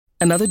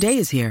Another day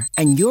is here,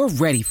 and you're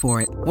ready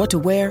for it. What to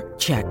wear?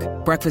 Check.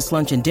 Breakfast,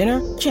 lunch, and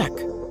dinner? Check.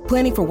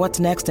 Planning for what's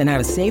next and how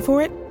to save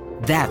for it?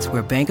 That's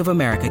where Bank of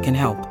America can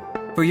help.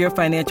 For your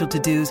financial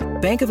to-dos,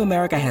 Bank of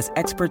America has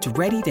experts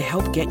ready to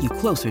help get you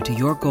closer to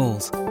your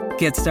goals.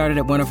 Get started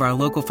at one of our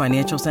local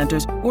financial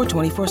centers or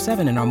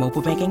 24/7 in our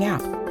mobile banking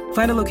app.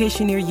 Find a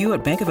location near you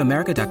at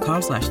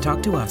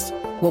bankofamerica.com/talktous.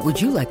 What would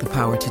you like the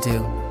power to do?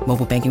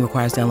 Mobile banking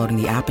requires downloading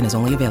the app and is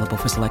only available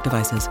for select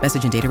devices.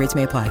 Message and data rates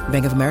may apply.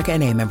 Bank of America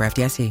N.A., member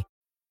FDIC.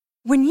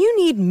 When you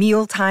need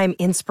mealtime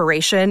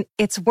inspiration,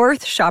 it's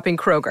worth shopping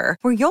Kroger,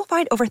 where you'll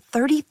find over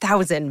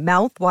 30,000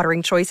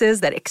 mouth-watering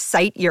choices that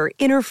excite your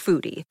inner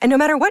foodie. And no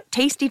matter what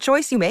tasty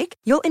choice you make,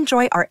 you'll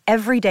enjoy our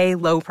everyday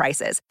low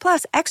prices,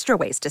 plus extra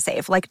ways to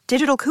save, like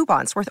digital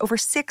coupons worth over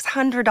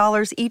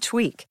 $600 each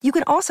week. You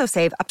can also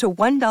save up to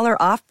 $1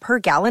 off per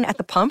gallon at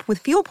the pump with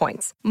fuel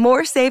points.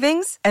 More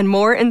savings and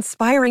more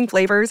inspiring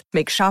flavors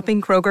make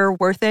shopping Kroger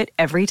worth it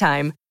every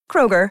time.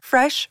 Kroger,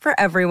 fresh for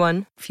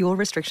everyone. Fuel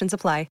restrictions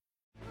apply.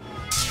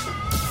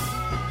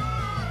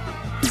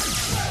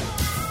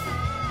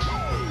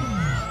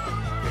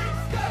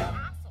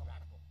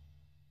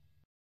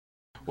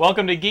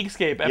 Welcome to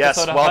Geekscape,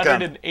 episode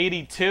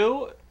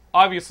 182.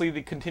 Obviously,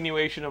 the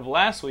continuation of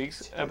last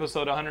week's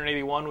episode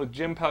 181 with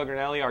Jim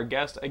Pellegrinelli, our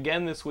guest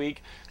again this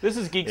week. This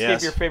is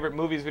Geekscape, your favorite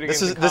movies, video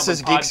games, and comic This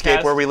is podcast.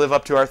 Geekscape, where we live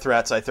up to our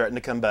threats. I threatened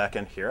to come back,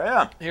 and here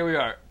I am. Here we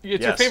are.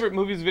 It's your favorite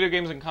movies, video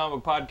games, and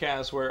comic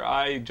podcast, where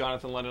I,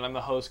 Jonathan Lennon, I'm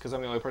the host because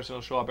I'm the only person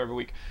who'll show up every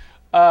week.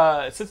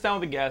 Sits down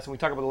with a guest and we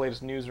talk about the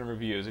latest news and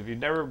reviews. If you've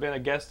never been a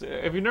guest,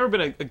 if you've never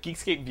been a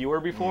Geekscape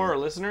viewer before or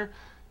listener,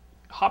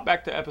 hop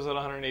back to episode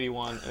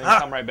 181 and then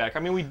come right back. I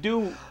mean, we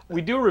do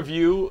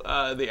review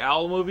the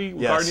Owl movie,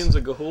 Guardians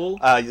of Ga'Hoole.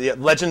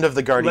 Legend of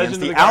the Guardians,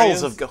 the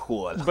Owls of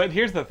Ga'Hoole. But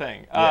here's the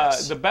thing.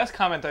 The best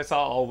comment I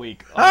saw all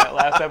week on that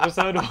last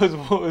episode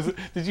was,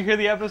 did you hear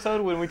the episode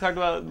when we talked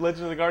about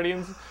Legend of the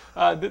Guardians?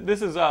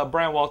 This is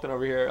Brian Walton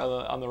over here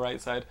on the right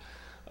side.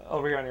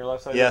 Over here on your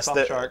left side. Yes, the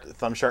Thumb Shark.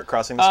 Thumb Shark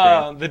crossing the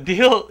screen. The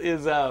deal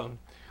is,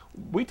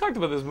 we talked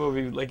about this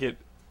movie like it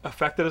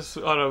affected us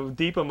on a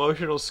deep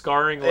emotional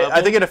scarring level.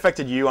 I think it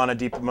affected you on a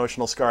deep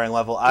emotional scarring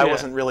level. I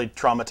wasn't really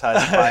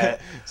traumatized by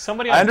it.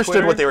 I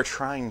understood what they were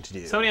trying to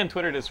do. Somebody on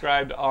Twitter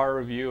described our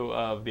review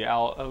of the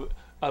Owl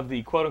of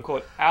the quote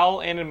unquote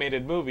Owl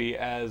animated movie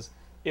as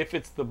if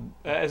it's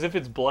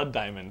Blood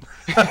Diamond,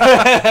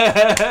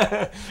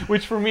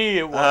 which for me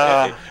it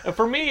was.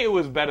 For me, it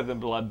was better than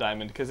Blood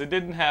Diamond because it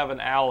didn't have an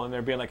owl in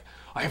there being like,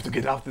 "I have to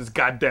get off this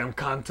goddamn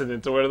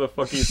continent" or whatever the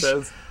fuck he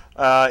says.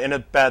 In a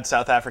bad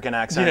South African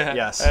accent, yeah,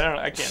 yes. I don't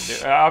know. I can't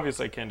do.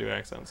 Obviously, I can't do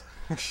accents.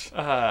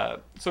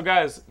 So,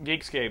 guys,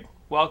 Geekscape,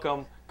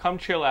 welcome. Come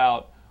chill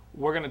out.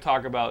 We're going to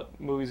talk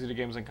about movies, video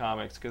games, and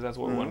comics because that's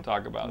what we want to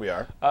talk about. We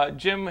are.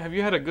 Jim, have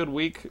you had a good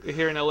week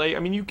here in LA? I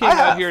mean, you came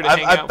out here to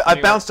hang out.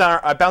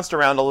 I bounced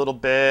around a little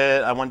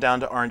bit. I went down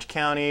to Orange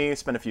County,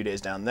 spent a few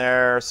days down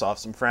there, saw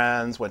some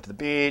friends, went to the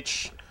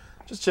beach,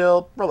 just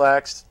chilled,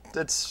 relaxed.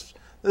 This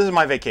is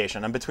my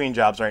vacation. I'm between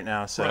jobs right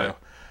now, so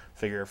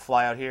figure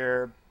fly out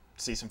here,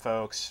 see some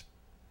folks,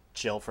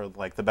 chill for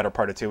like the better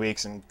part of 2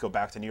 weeks, and go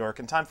back to New York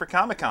in time for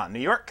Comic-Con. New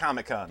York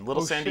Comic-Con,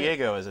 Little San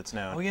Diego as it's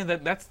known. Oh yeah,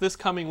 that's this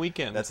coming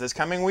weekend. That's this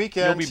coming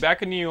weekend. You'll be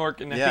back in New York,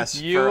 and I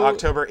think you for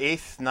October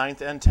 8th, 9th,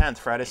 and 10th,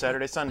 Friday,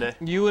 Saturday, Sunday.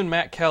 You and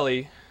Matt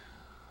Kelly,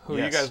 who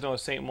you guys know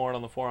as Saint Mort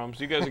on the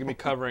forums, you guys are gonna be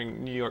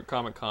covering New York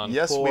Comic-Con.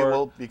 Yes,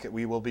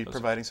 we will be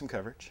providing some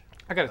coverage.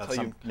 I gotta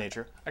tell you,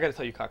 I gotta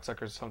tell you,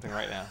 cocksuckers, something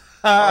right now.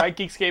 All right,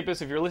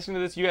 Geekscapists, if you're listening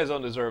to this, you guys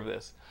don't deserve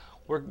this.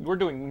 We're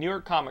doing New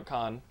York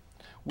Comic-Con.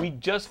 We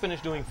just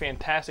finished doing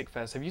Fantastic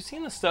Fest. Have you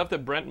seen the stuff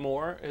that Brent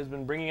Moore has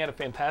been bringing out of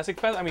Fantastic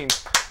Fest? I mean,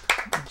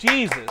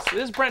 Jesus,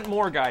 this Brent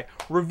Moore guy,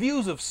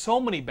 reviews of so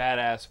many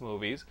badass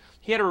movies.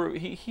 He had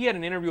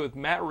an interview with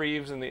Matt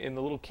Reeves in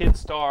the little kid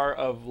star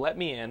of Let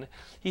Me In.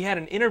 He had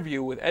an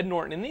interview with Ed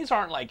Norton, and these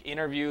aren't like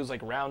interviews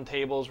like round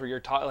tables where you're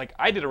talking. Like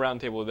I did a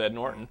round table with Ed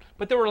Norton,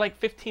 but there were like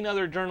 15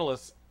 other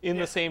journalists in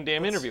the same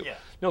damn interview. Yeah.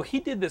 No,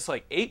 he did this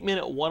like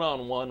 8-minute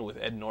one-on-one with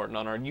Ed Norton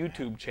on our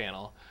YouTube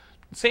channel.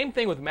 Same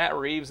thing with Matt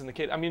Reeves and the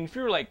kid. I mean, if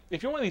you're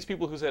one of these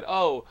people who said,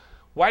 "Oh,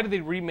 why did they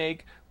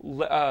remake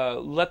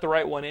Let the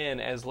Right One In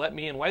as Let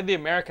Me In? Why did they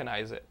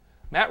Americanize it?"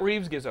 Matt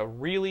Reeves gives a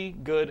really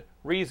good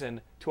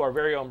reason to our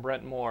very own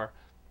Brent Moore.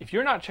 If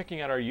you're not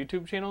checking out our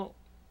YouTube channel,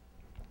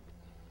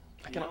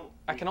 I can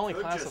only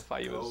classify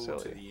you as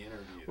silly.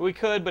 We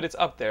could, but it's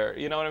up there.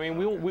 You know what I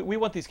mean? Okay. We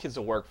want these kids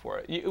to work for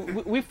it.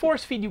 We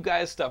force feed you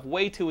guys stuff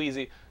way too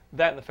easy.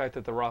 That and the fact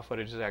that the raw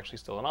footage is actually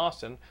still in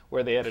Austin,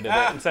 where they edited it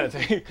and sent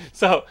it to me.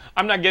 So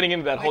I'm not getting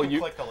into that whole.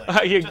 You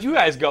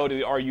guys go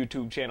to our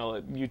YouTube channel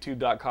at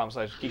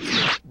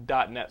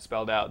youtube.com/geekscape.net,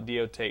 spelled out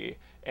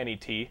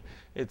DOTNET.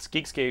 It's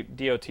Geekscape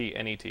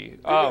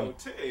DOTNET.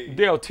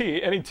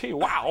 DOTNET.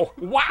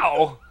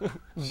 Wow.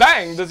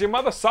 Bang! Does your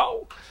mother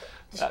sew?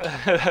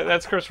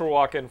 That's Christopher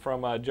Walken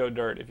from Joe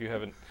Dirt. If you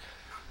haven't.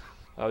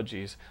 Oh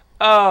geez.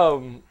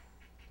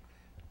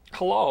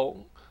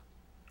 Hello.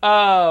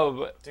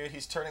 Dude,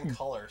 he's turning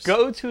colors.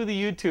 Go to the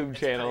YouTube It's pretty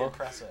channel.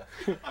 impressive.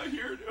 I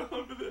hear it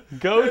over the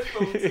Go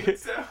headphones. to, It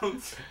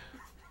sounds.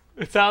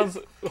 it sounds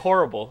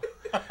horrible.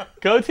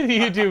 Go to the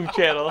YouTube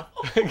channel.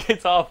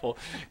 It's awful.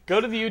 Go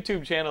to the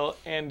YouTube channel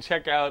and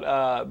check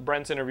out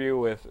Brent's interview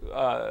with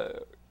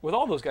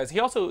all those guys.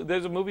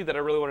 There's a movie that I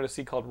really wanted to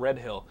see called Red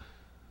Hill.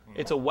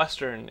 It's a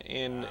Western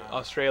in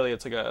Australia.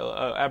 It's like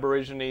a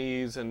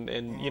Aborigines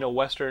and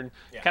Western,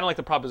 kind of like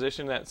The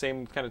Proposition, that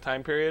same kind of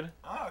time period.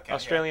 Oh, okay.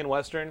 Australian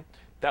Western.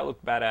 That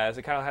looked badass.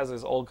 It kind of has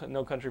this old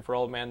No Country for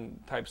Old Men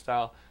type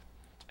style.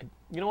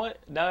 You know what?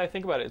 Now that I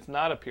think about it, it's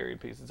not a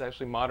period piece. It's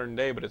actually modern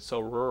day, but it's so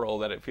rural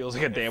that it feels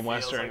like a damn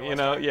Western. like a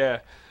Western. Yeah.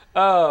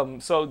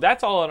 So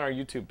that's all on our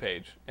YouTube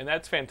page, and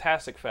that's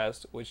Fantastic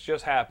Fest, which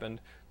just happened.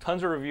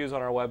 Tons of reviews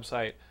on our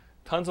website,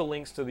 tons of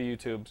links to the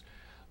YouTubes.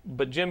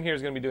 But Jim here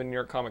is going to be doing New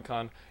York Comic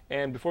Con.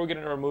 And before we get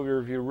into our movie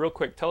review, real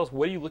quick, tell us,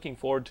 what are you looking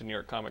forward to New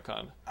York Comic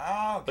Con? Oh,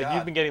 God. Like,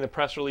 you've been getting the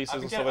press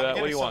releases and stuff like that.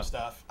 What do you want?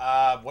 Stuff.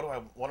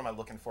 What am I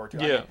looking forward to?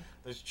 Yeah. I mean,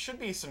 there should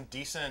be some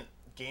decent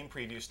game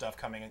preview stuff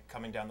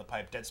coming down the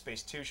pipe. Dead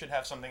Space 2 should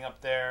have something up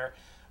there.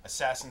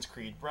 Assassin's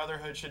Creed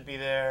Brotherhood should be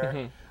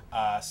there.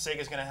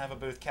 Sega's going to have a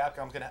booth.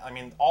 Capcom's going to... I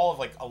mean, a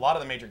lot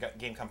of the major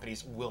game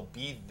companies will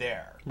be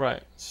there.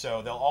 Right.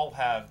 So they'll all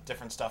have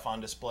different stuff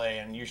on display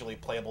and usually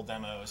playable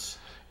demos.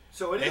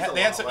 So it is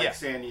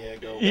San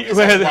Diego.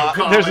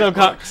 There's no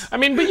I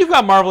mean, but you've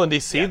got Marvel and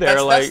DC there.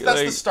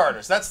 That's the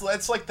starters. That's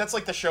like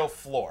the show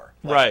floor.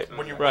 Like, right.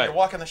 When you're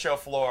walking the show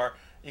floor,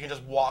 you can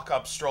just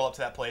stroll up to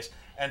that place.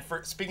 And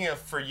speaking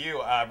of you,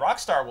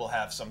 Rockstar will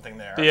have something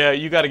there. Yeah,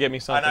 you got to get me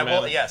something, and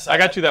man. I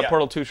got you that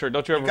Portal 2 shirt.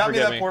 Don't you ever forget me.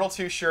 You got me that Portal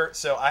 2 shirt,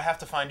 so I have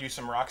to find you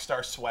some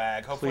Rockstar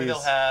swag. Hopefully they'll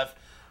have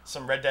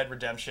some Red Dead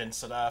Redemption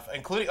stuff,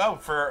 including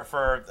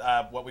for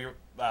what we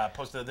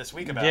posted this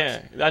week about.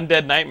 Yeah,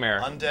 Undead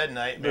Nightmare. Undead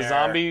Nightmare. The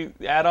zombie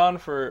add-on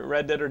for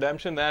Red Dead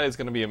Redemption, that is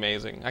going to be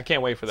amazing. I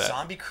can't wait for that.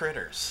 Zombie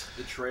critters.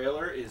 The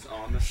trailer is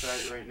on the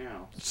site right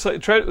now. So,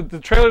 the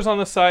trailer's on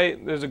the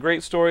site. There's a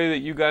great story that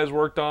you guys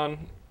worked on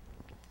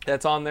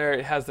that's on there.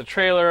 It has the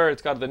trailer.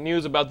 It's got the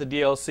news about the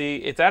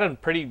DLC. It's at a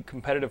pretty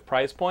competitive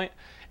price point.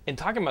 And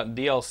talking about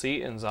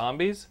DLC and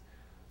zombies,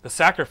 The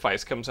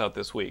Sacrifice comes out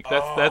this week.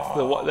 That's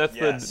the Left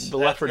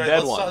 4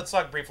 Dead one. Let's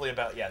talk briefly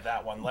about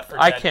that one. Left 4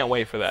 Dead. I can't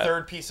wait for that.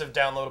 Third piece of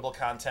downloadable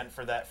content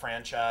for that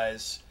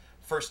franchise.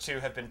 First two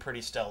have been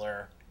pretty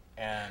stellar,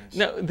 and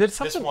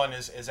this one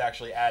is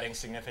actually adding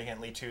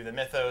significantly to the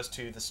mythos,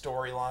 to the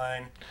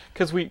storyline.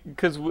 Because we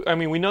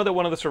know that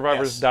one of the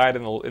survivors died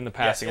in the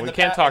passing. Yes, we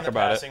can't talk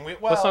about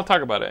it. Let's not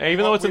talk about it,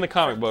 even though it's in the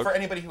comic book. For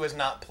anybody who has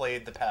not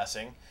played The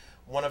Passing,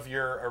 one of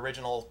your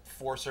original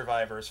 4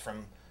 survivors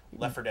from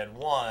Left 4 Dead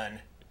 1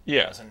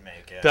 doesn't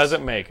make it.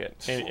 Doesn't make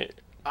it.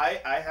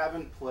 I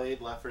haven't played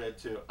Left 4 Dead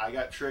 2. I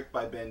got tricked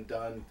by Ben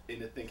Dunn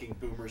into thinking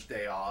Boomer's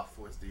Day Off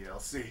was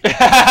DLC.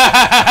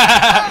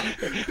 I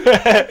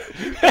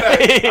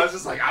was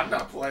just like, I'm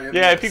not playing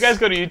this. If you guys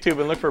go to YouTube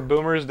and look for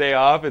Boomer's Day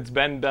Off, it's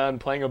Ben Dunn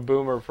playing a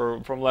boomer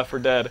from Left 4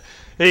 Dead.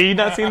 Hey, you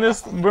not seen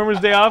this? Boomer's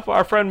Day Off?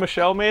 Our friend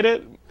Michelle made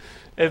it.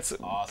 It's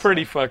awesome.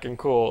 Pretty fucking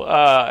cool.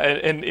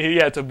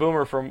 It's a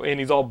boomer and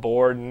he's all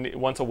bored and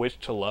wants a witch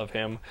to love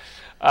him.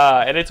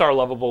 And it's our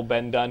lovable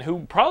Ben Dunn,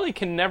 who probably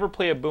can never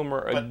play a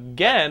boomer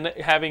again.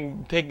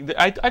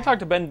 I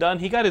talked to Ben Dunn.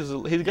 He got his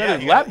lap band. He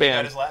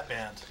got his lap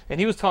band. And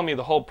he was telling me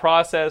the whole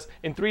process.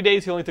 In 3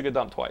 days, he only took a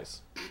dump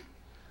twice.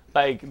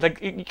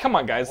 Like, come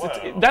on, guys.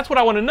 That's what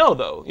I want to know,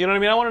 though. You know what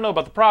I mean? I want to know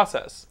about the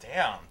process.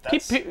 Damn.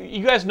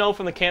 You guys know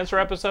from the cancer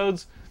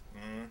episodes,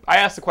 I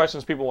ask the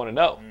questions people want to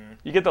know.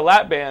 You get the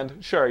lap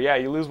band, sure,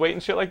 you lose weight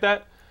and shit like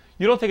that.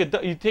 You don't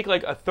take you take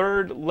like a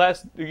third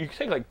less. You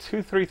take like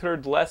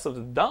 2-3 less of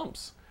the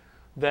dumps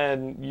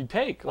than you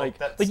take.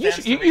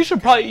 You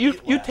should probably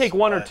take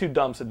 1 or 2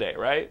 dumps a day,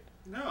 right?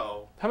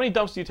 No. How many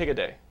dumps do you take a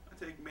day? I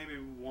take maybe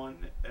 1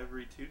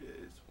 every 2 days.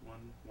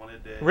 One a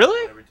day.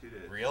 Really? Every 2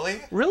 days.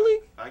 Really?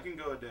 I can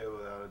go a day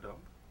without a dump.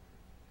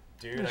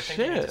 Dude, I think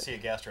you need to see a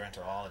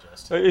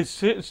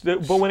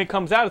gastroenterologist. But when it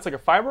comes out, it's like a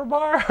fiber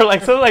bar, or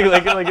like something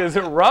like is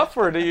it rough,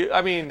 or do you?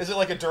 I mean, is it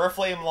like a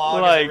Duraflame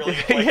log?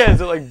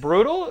 Is it like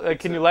brutal?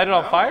 Can you light it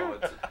on fire?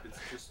 It's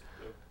just.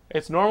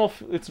 It's normal.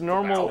 It's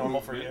normal. Normal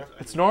for you.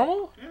 It's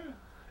normal. Yeah.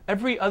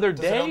 Every other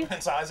day. Does it open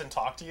its eyes and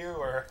talk to you,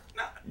 or?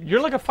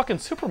 You're like a fucking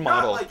supermodel.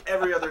 Not like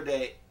every other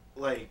day,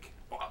 like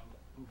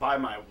by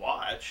my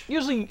watch.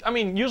 Usually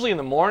in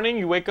the morning,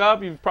 you wake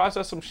up, you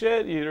process some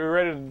shit, you're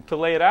ready to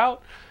lay it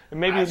out. And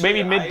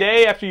maybe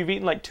midday after you've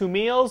eaten like 2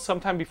 meals,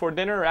 sometime before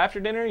dinner or after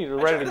dinner, you're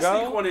ready to go.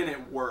 I sneak one in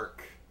at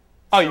work.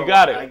 Oh, you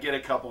got it. I get a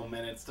couple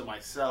minutes to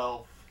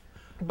myself.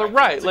 But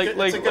it's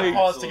a good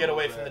pause to get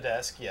away from the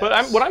desk. Yes.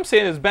 But what I'm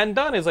saying is Ben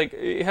Dunn is like,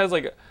 it has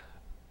like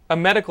a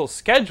medical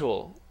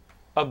schedule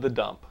of the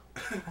dump.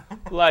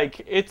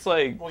 Like, it's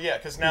like. Well, yeah,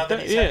 because now that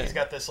he's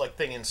got this like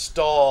thing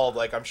installed,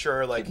 like I'm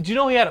sure like. Do you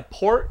know he had a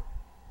port?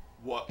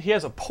 What? He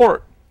has a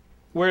port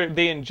where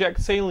they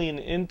inject saline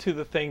into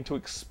the thing to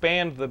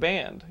expand the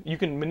band. You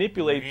can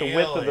manipulate the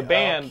width of the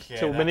band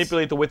to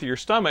manipulate the width of your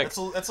stomach.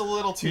 That's a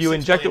little too. You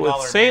inject it with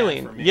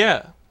saline,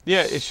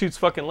 Yeah, it shoots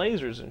fucking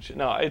lasers and shit.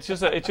 No, it's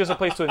just a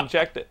place to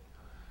inject it.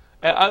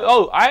 And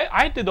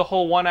I did the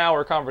whole 1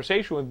 hour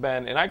conversation with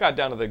Ben, and I got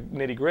down to the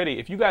nitty gritty.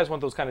 If you guys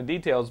want those kind of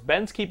details,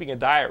 Ben's keeping a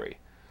diary.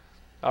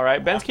 All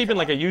right, Ben's keeping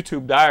like a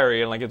YouTube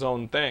diary and like its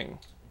own thing.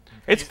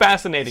 It's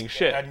fascinating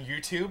shit. On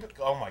YouTube?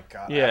 Oh my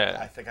god. Yeah.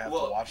 I think I have to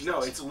watch this.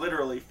 No, it's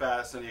literally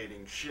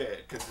fascinating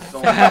shit because it's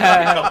only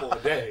every couple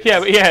of days. Yeah,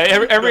 but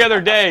every other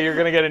day you're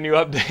gonna get a new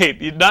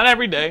update. Not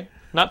every day,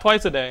 not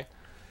twice a day.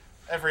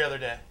 Every other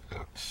day.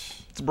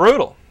 It's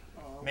brutal.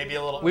 Maybe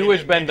a little. We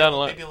wish Ben Dunn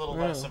maybe a little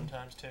less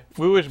sometimes too.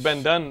 We wish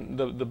Ben Dunn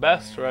the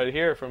best right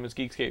here from his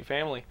Geekscape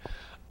family.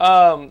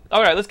 All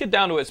right, let's get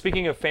down to it.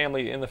 Speaking of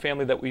family and the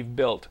family that we've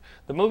built,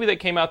 the movie that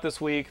came out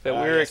this week that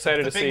we're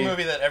excited to see. The big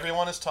movie that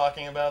everyone is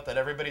talking about, that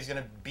everybody's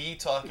going to be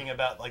talking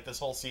about like this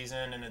whole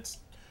season, and it's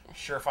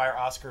surefire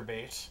Oscar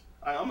bait.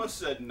 I almost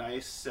said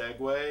nice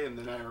segue, and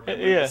then I remembered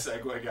the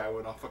segue guy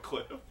went off a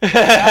cliff. Nice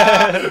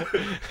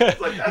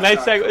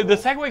segue. Cool. The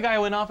segue guy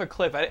went off a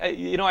cliff.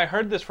 I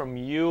heard this from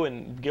you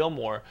and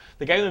Gilmore.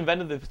 The guy who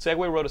invented the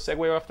segue rode a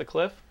segue off the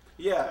cliff.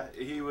 Yeah,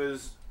 he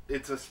was.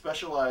 It's a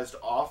specialized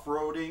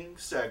off-roading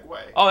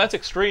Segway. Oh, that's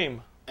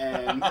extreme.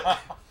 And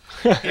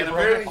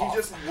apparently he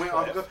just went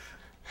off.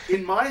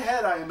 In my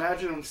head, I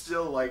imagine him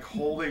still like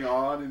holding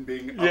on and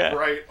being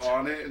upright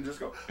on it and just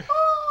go.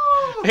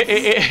 Oh!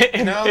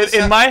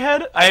 In my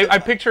head, I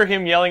picture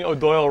him yelling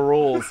 "O'Doyle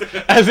rules"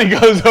 as he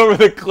goes over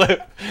the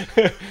cliff.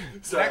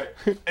 Sorry.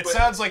 It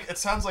sounds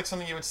like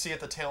something you would see at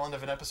the tail end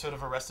of an episode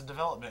of Arrested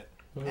Development.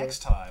 Next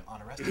time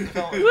on Arrested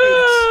Development.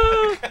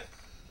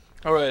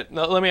 All right,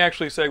 now let me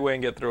actually segue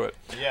and get through it.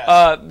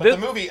 Yeah, but the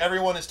movie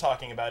everyone is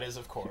talking about is,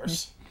 of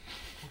course...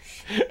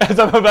 As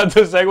I'm about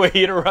to segue,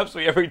 he interrupts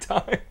me every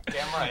time.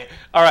 Damn right.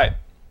 All right,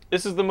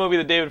 this is the movie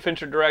that David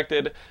Fincher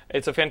directed.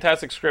 It's a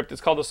fantastic script.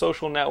 It's called The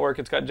Social Network.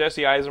 It's got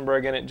Jesse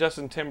Eisenberg in it,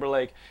 Justin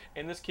Timberlake,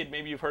 and this kid,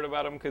 maybe you've heard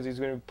about him because he's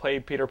going to play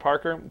Peter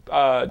Parker,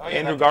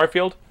 Andrew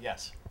Garfield.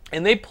 Yes.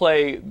 And it's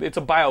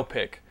a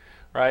biopic,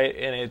 right?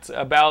 And it's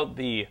about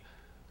the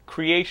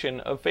creation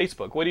of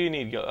Facebook. What do you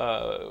need,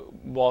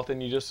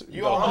 Walton? I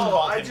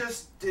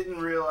just didn't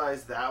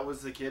realize that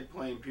was the kid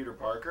playing Peter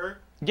Parker.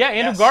 Yeah,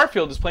 Andrew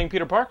Garfield is playing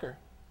Peter Parker.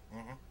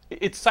 Mm-hmm.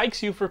 It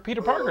psychs you for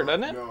Peter Parker,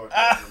 doesn't it? No, it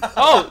doesn't.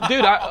 Oh,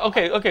 dude,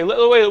 okay.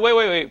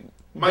 Wait.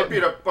 My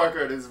Peter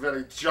Parker is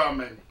very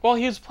charming. Well,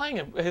 he's playing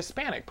a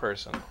Hispanic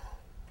person.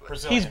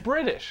 Brazilian. He's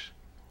British.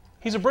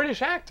 He's a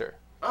British actor.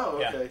 Oh,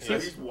 okay. Yeah, so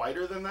he's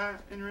whiter than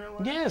that in real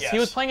life? Yes, he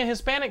was playing a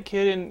Hispanic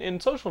kid in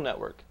Social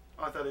Network.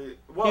 I thought he's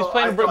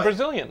playing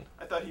Brazilian.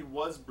 I thought he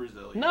was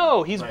Brazilian.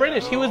 No, he's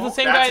British. He was the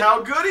same guy. That's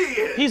how good he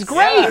is. He's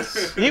great.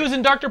 Yes. He was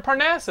in Dr.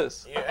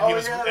 Parnassus. Yeah,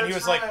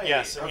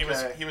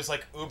 he was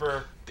like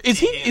uber.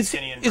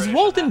 Is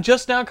Walton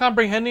just now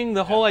comprehending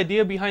the whole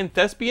idea behind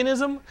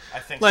thespianism? I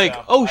think so.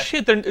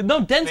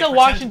 Denzel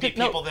Washington.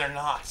 People they're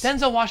not.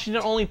 Denzel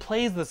Washington only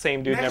plays the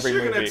same dude in every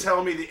movie. You're gonna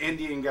tell me the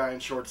Indian guy in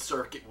Short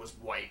Circuit was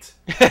white?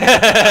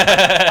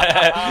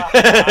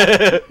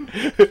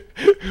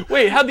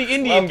 Wait, how'd the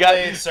Indian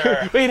guy?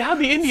 Wait, how'd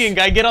the Indian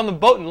guy get on the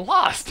boat and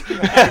lost?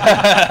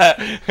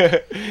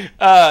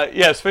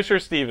 Yes, Fisher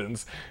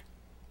Stevens.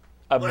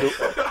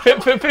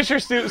 Fisher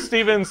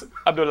Stevens,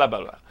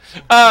 Abdullah.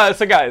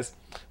 So guys,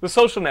 The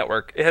Social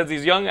Network. It has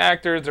these young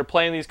actors. They're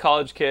playing these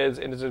college kids,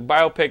 and it's a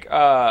biopic.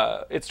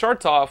 It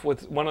starts off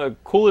with one of the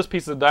coolest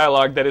pieces of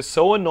dialogue that is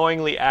so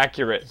annoyingly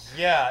accurate.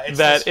 Yeah, it's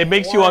that it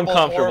makes you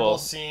uncomfortable. Horrible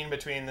scene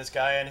between this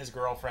guy and his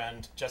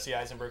girlfriend, Jesse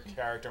Eisenberg's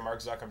character, Mark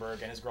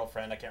Zuckerberg, and his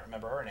girlfriend. I can't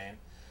remember her name.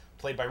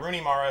 Played by Rooney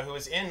Mara, who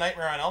is in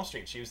Nightmare on Elm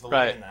Street. She was the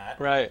lead in that.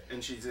 Right.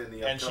 And she's in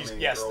the upcoming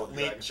girl with the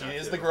dragon she tattoo.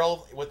 is the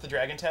girl with the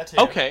dragon tattoo.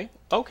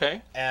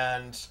 Okay.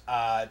 And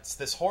it's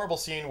this horrible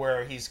scene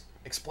where he's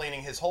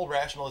explaining his whole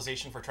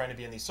rationalization for trying to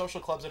be in these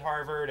social clubs at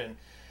Harvard,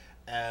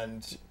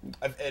 and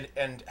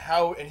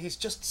he's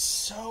just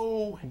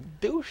so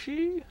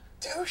douchey.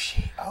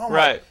 Oh my!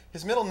 Right.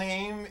 His middle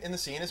name in the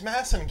scene is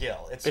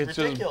Massengill. It's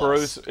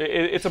ridiculous.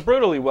 It's a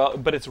brutally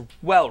but it's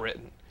well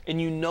written. And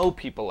you know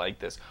people like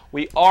this.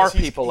 We are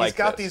people like this. He's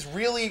got these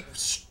really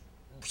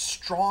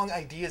strong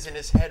ideas in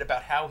his head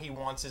about how he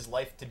wants his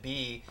life to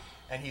be,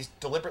 and he's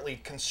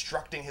deliberately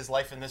constructing his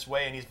life in this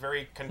way, and he's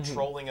very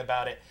controlling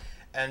about it.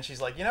 And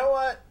she's like, you know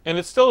what? And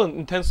it's still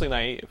intensely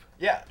naive.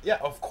 Yeah,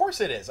 of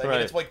course it is. I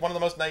mean, it's like one of the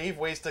most naive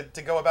ways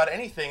to go about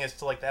anything is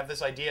to like to have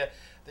this idea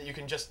that you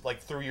can just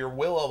like through your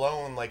will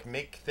alone like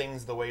make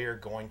things the way you're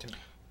going to.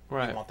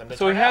 Right. Want them to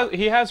so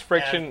he has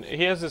friction.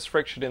 He has this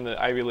friction in the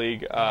Ivy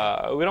League. We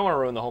don't want to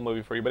ruin the whole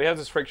movie for you, but he has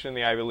this friction in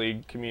the Ivy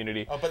League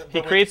community.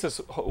 He creates this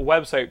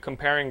website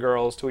comparing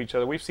girls to each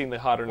other. We've seen the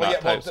hot or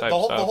not type stuff. The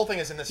whole thing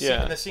is in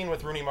the scene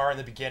with Rooney Mara in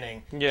the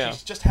beginning. Yeah.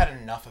 She's just had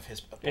enough of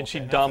his. And she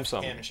dumps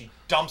him. And she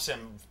dumps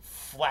him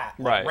flat,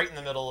 right in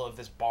the middle of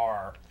this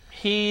bar.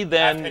 He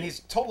then and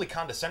he's totally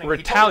condescending.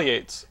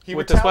 Retaliates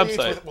with this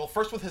website.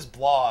 First with his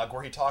blog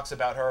where he talks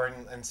about her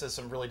and says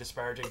some really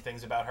disparaging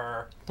things about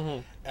her,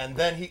 and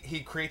then he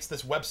creates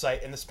this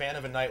website in the span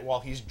of a night while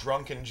he's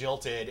drunk and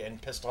jilted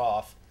and pissed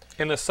off.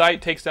 And the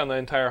site takes down the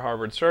entire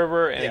Harvard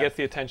server, and it gets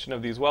the attention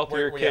of these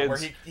wealthier kids where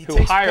he who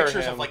takes hire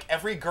pictures him. Of like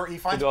every girl. He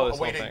finds do all a this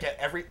way whole to thing. get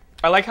every.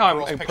 I like how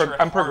girl's I'm picture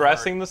at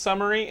progressing Harvard. the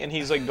summary, and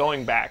he's like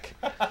going back,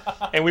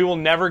 and we will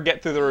never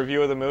get through the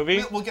review of the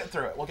movie. We'll get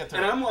through it. We'll get through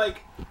And it. I'm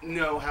like,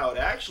 know how it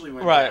actually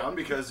went Right. down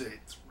because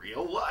it's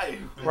real life.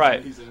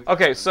 Right.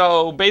 Okay,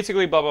 so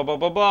basically, blah, blah, blah,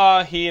 blah,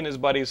 blah. He and his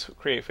buddies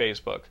create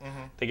Facebook.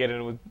 They get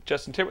in with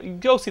Justin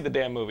Timberlake. Go see the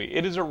damn movie.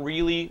 It is a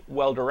really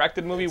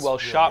well-directed movie,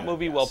 well-shot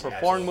movie,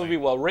 well-performed movie,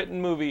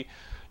 well-written movie.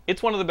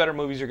 It's one of the better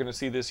movies you're going to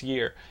see this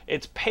year.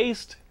 It's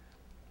paced...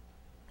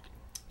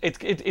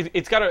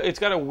 It's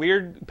got a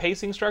weird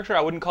pacing structure.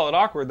 I wouldn't call it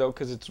awkward, though,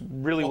 because it's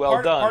really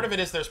well done. Part of it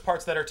is there's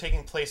parts that are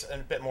taking place a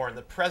bit more in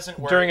the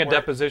present. During a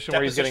deposition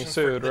where he's getting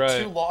sued, for right.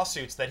 the 2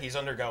 lawsuits that he's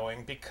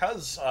undergoing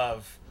because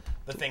of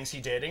the things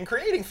he did in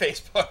creating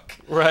Facebook.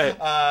 Right.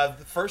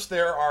 First,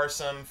 there are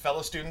some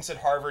fellow students at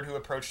Harvard who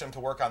approached him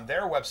to work on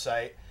their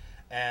website,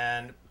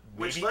 and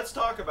Which let's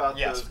talk about.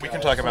 Yes, those we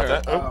can guys. talk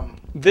about that.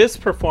 This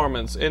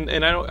performance, and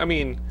I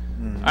mean,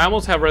 I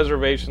almost have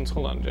reservations.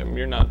 Hold on, Jim.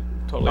 You're not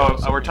totally...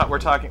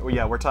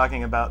 We're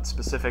talking about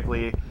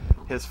specifically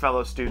his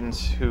fellow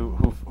students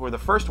who were the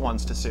first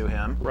ones to sue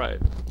him. Right.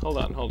 Hold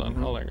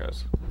on,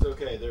 guys. It's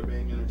okay. They're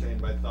being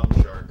entertained by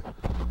Thumbshark.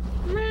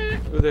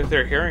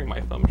 They're hearing my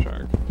thumb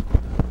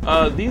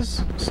shark.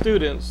 These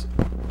students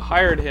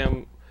hired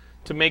him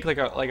to make like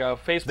a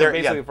Facebook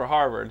basically for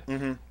Harvard,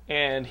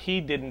 and he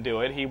didn't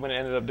do it. He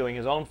ended up doing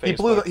his own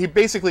Facebook. He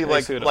basically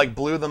sued him. like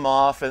blew them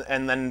off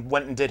and then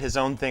went and did his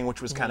own thing,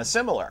 which was kind of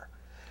similar.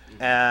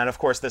 And of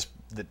course, that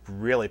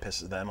really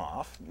pisses them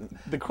off.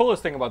 The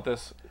coolest thing about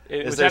this, which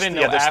I there's- didn't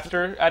know yeah, there's-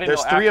 after. I didn't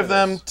There's know 3 of after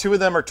them. this. 2 of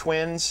them are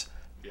twins,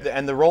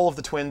 and the role of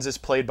the twins is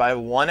played by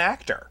one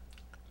actor,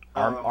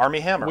 Armie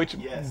Hammer. Which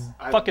Yes,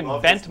 I fucking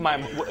love bent his my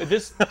name.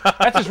 this.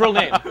 That's his real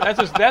name.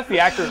 That's the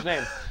actor's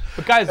name.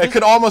 But guys, it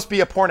could almost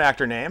be a porn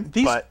actor name,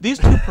 but these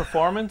 2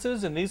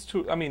 performances and these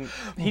 2. I mean,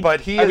 do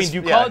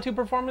you call it 2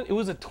 performances?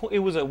 It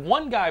was a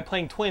one guy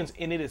playing twins,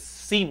 and it is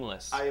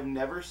seamless. I have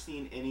never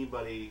seen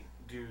anybody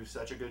do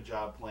such a good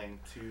job playing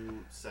 2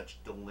 such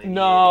delineated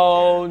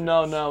No.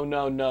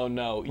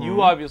 characters.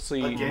 You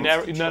obviously Against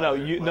never. each No. other.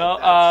 You Like, no.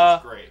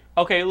 that's just great.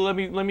 Okay, let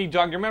me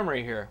jog your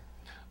memory here.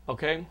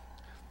 Okay.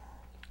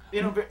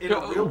 In a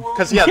real world,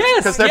 because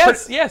Yes, they're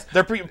yes.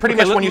 they're pretty Okay, much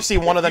let when me- you see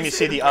one of them, you you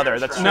say see the the other.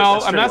 Parent That's Trap. true. No,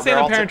 That's I'm true. not saying They're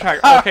the all Parent t-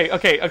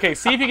 Track. Okay.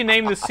 See if you can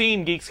name the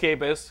scene,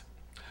 Geekscapists.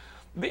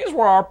 These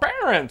were our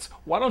parents.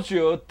 Why don't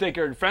you take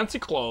your fancy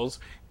clothes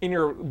in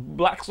your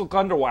black silk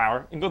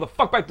underwear and go the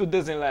fuck back to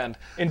Disneyland?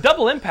 In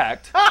Double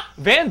Impact,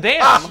 Van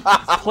Damme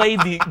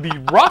played the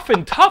rough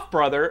and tough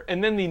brother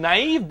and then the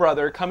naive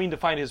brother coming to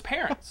find his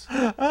parents.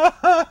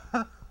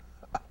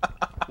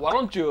 Why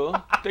don't you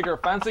take your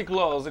fancy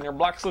clothes and your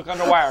black silk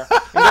underwear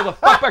and go the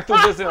fuck back to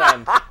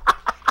Disneyland?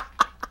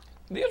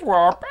 These were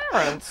our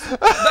parents.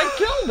 They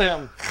killed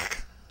him.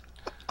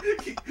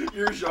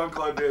 your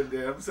Jean-Claude Van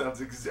Damme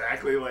sounds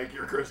exactly like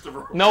your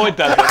Christopher. No, it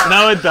doesn't.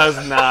 No, it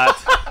does not.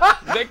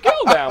 They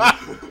killed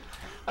them.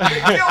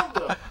 They killed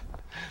them.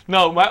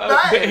 No,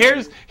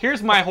 Bang!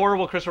 here's my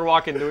horrible Christopher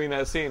Walken doing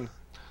that scene.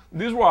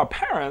 These were our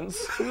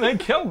parents. They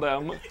killed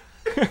them.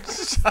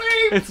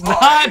 It's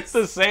not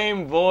the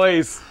same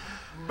voice.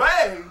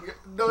 Bang!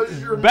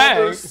 Does your Bang.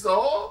 mother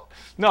saw?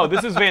 No,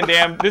 this is Van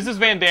Damme. This is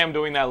Van Damme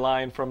doing that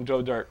line from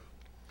Joe Dirt.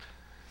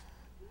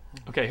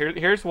 Okay,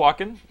 here's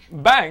Walken.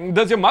 Bang!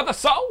 Does your mother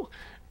sew?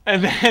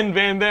 And then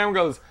Van Damme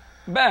goes,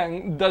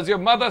 bang! Does your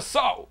mother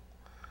sew?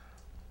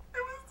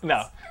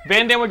 No,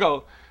 Van Damme would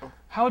go.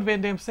 How would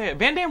Van Damme say it?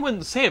 Van Damme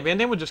wouldn't say it. Van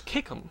Damme would just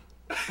kick him.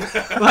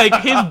 Like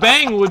his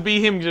bang would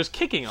be him just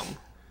kicking him,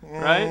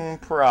 right?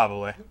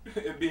 Probably.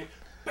 It'd be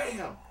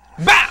bam.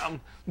 Bam!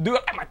 Do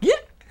it. I'm like, yeah.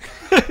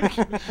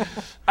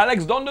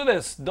 Alex, don't do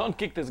this. Don't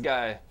kick this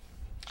guy.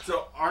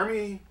 So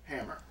Armie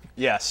Hammer.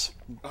 Yes.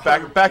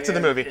 Back to the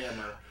movie.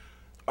 Hammer.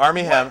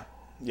 Armie Hammer.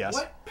 Yes.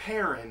 What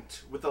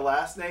parent with the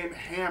last name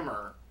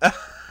Hammer?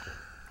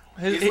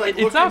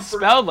 It's not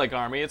spelled like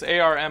Army. It's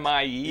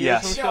Armie.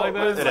 Yes. Or some shit like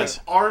that. It is.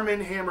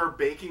 Armin Hammer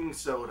baking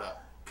soda.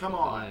 Come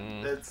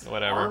on, that's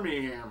whatever.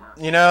 Armie Hammer.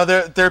 You know,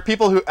 there are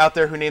people out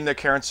there who name their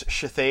parents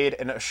Shathade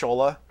and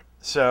Shola.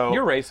 So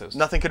You're racist.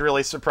 Nothing could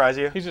really surprise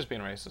you. He's just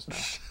being racist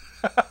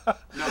now.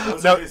 No,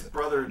 those No. are his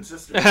brother and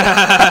sister.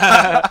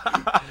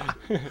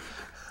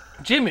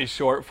 Jim is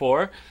short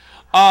for.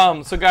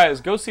 So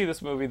guys, go see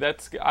this movie.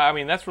 That's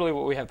really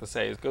what we have to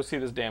say is go see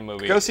this damn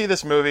movie. Go see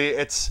this movie.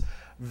 It's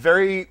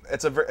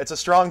a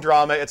strong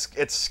drama.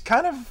 It's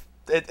kind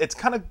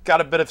of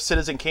got a bit of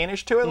Citizen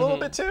Kane-ish to it a little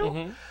bit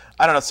too.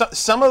 I don't know.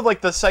 Some of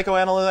like the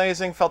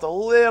psychoanalyzing felt a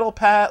little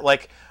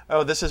like,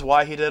 oh, this is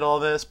why he did all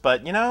this.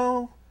 But you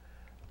know,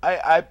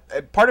 I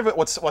part of it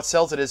what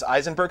sells it is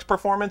Eisenberg's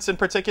performance in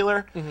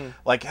particular.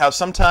 Like how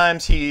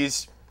sometimes he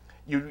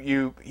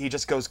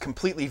just goes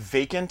completely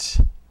vacant.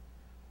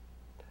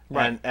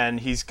 Right. And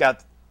he's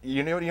got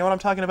You know what I'm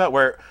talking about?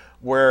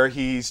 Where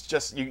he's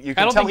just you can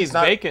I don't tell think he's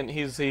not vacant.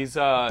 He he's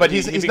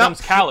becomes not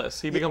callous.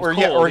 He becomes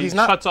cold. or he's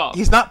not shuts off.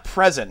 He's not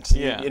present.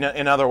 Yeah.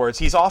 In other words,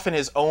 he's off in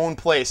his own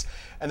place.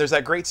 And there's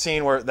that great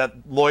scene where that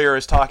lawyer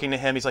is talking to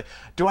him. He's like,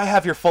 "Do I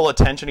have your full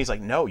attention?" He's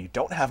like, "No, you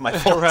don't have my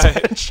full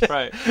attention."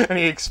 Right.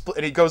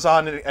 And he goes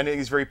on and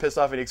he's very pissed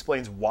off and he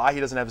explains why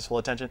he doesn't have his full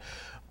attention.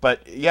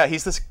 But yeah,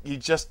 he's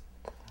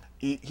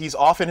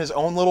off in his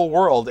own little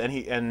world,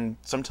 and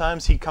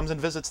sometimes he comes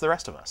and visits the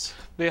rest of us.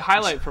 The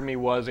highlight for me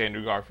was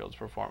Andrew Garfield's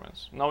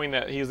performance, knowing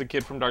that he's the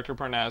kid from Dr.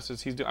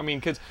 Parnassus.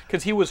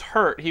 Because he was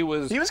hurt. He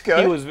was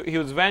good. He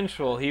was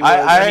vengeful. He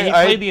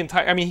played the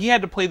entire. I mean, he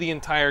had to play the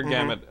entire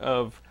gamut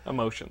of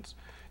emotions,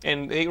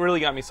 and it really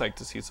got me psyched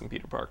to see some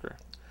Peter Parker.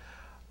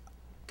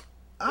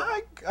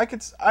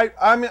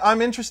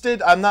 I'm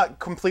interested. I'm not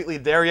completely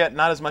there yet.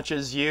 Not as much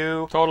as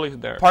you. Totally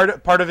there.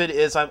 Part of it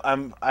is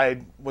I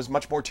was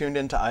much more tuned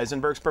into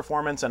Eisenberg's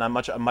performance, and I'm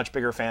a much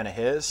bigger fan of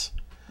his.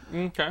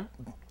 Okay.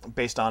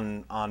 Based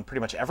on pretty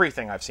much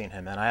everything I've seen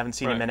him in. I haven't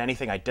seen him in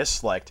anything I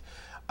disliked.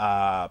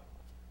 The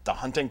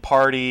Hunting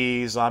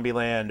Party,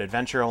 Zombieland,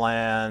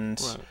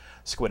 Adventureland,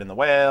 Squid and the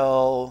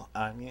Whale.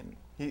 I mean,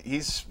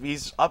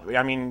 he's up.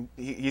 I mean,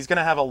 he's going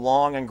to have a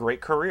long and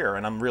great career,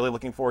 and I'm really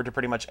looking forward to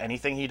pretty much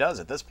anything he does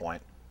at this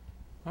point.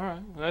 All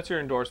right, well, that's your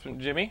endorsement,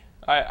 Jimmy.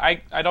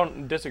 I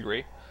don't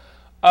disagree.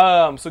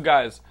 So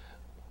guys,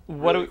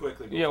 what really do we?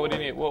 Quickly Yeah, what do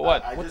you need?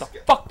 What the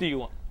fuck do you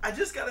want? I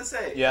just gotta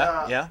say,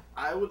 yeah.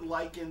 I would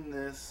liken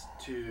this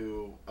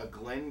to a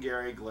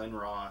Glengarry Glen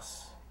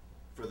Ross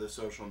for the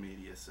social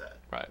media set.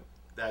 Right.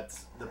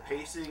 That's the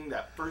pacing.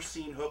 That first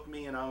scene hooked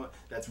me, and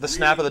that's the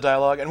snap of the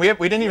dialogue. And we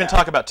didn't even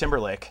talk about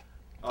Timberlake.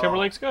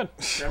 Timberlake's good.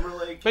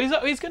 Timberlake, but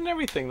he's good in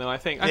everything, though. I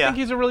think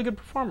he's a really good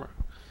performer.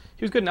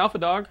 He was good in Alpha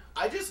Dog.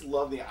 I just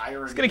love the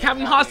irony. He's gonna keep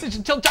him hostage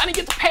until Johnny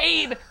gets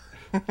paid.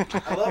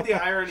 I love the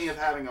irony of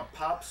having a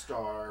pop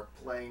star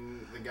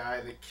playing the guy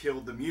that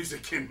killed the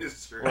music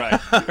industry. Right.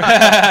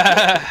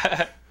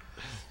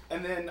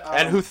 And then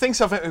and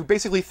who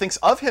basically thinks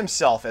of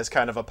himself as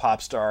kind of a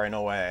pop star in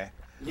a way.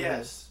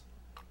 Yes.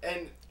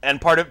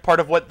 And part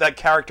of what that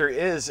character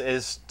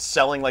is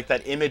selling like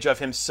that image of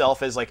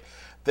himself as like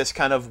this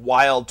kind of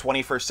wild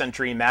 21st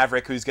century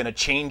maverick who's going to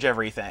change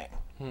everything.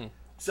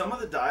 Some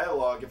of the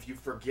dialogue, if you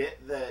forget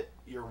that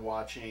you're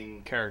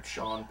watching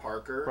Sean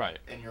Parker, right,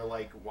 and you're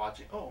like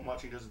I'm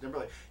watching Justin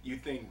Timberlake, you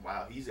think,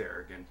 wow, he's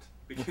arrogant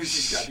because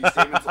he's got these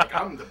statements like,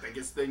 I'm the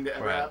biggest thing to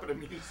ever happen to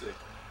music.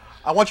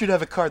 I want you to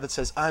have a card that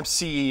says, "I'm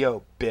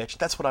CEO, bitch."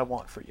 That's what I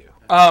want for you.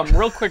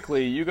 Real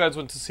quickly, you guys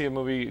went to see a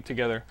movie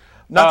together.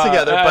 Not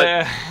together,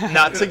 but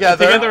not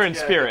together. Together in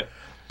spirit.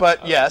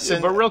 But yes.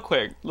 But real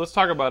quick, let's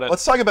talk about it.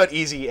 Let's talk about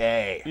Easy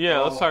A. Yeah,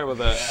 let's talk about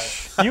that.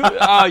 Yes.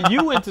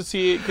 You went to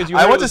see it because you.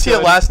 I went to see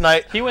it last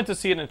night. He went to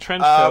see it in a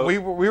trench coat. We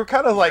were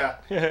kind of like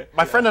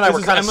my friend and I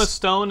were kind of. Emma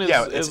Stone.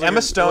 It's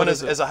Emma Stone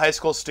is a high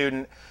school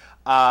student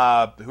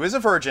who is a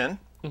virgin,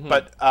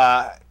 but.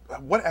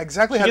 What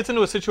exactly? She gets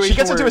into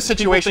a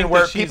situation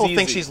where people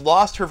think she's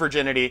lost her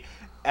virginity,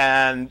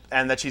 and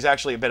that she's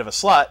actually a bit of a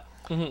slut.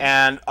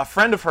 And a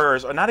friend of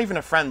hers, or not even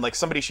a friend, like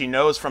somebody she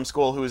knows from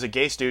school who is a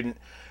gay student,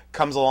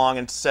 comes along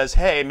and says,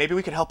 "Hey, maybe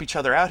we could help each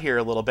other out here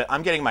a little bit.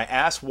 I'm getting my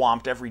ass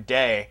whomped every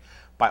day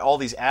by all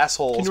these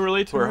assholes." Can you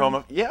relate to who are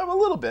homo? Yeah, a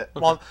little bit.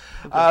 Okay.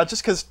 Well,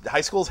 just because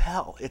high school's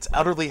hell. It's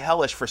utterly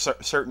hellish for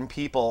certain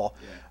people.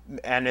 Yeah.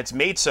 And it's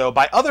made so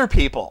by other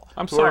people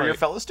who are your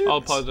fellow students. I'll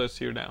apologize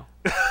to you now.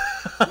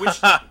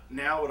 Which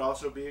now would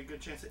also be a good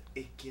chance that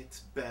it gets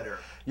better.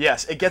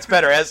 Yes, it gets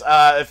better. As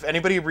if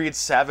anybody reads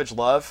Savage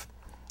Love,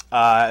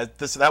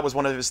 that was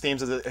one of his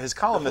themes of his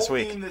column this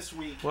week. The theme this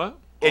week, what?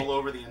 All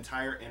over the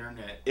entire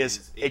internet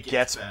is it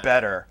gets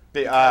better.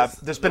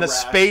 There's been a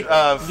spate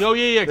of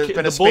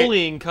the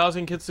bullying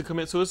causing kids to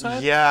commit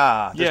suicide.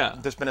 Yeah,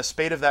 there's been a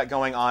spate of that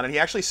going on, and he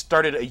actually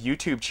started a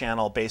YouTube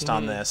channel based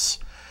on this.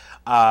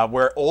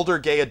 Where older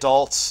gay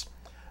adults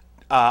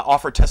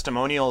offer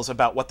testimonials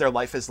about what their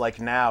life is like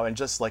now, and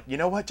just like, you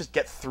know what, just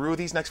get through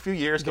these next few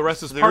years. The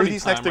rest is party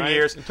these time, next few right?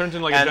 years, it turns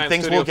into like and a giant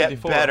things Studio will get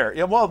 54. better.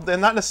 Yeah, well, they're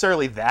not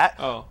necessarily that,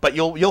 but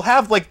you'll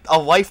have like a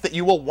life that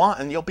you will want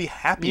and you'll be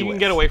happy. You with. can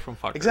get away from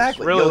fuckers.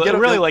 Exactly.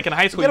 Really, like in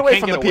high school, you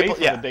can't get away from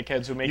the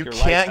dickheads who make your life.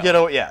 You can't get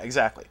away. Yeah,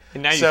 exactly.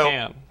 And now you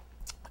can.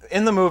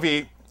 In the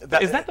movie.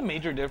 Is that the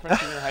major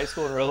difference in your high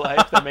school and real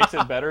life that makes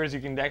it better? Is you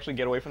can actually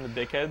get away from the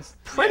dickheads?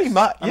 Pretty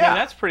much, yeah. I mean,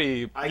 that's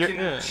pretty. I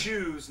can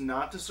choose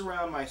not to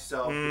surround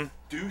myself with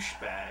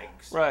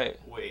douchebags. Right.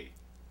 Wait,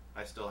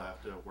 I still have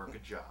to work a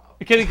job.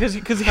 Because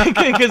here's the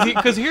thing.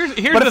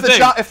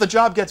 If the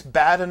job gets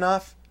bad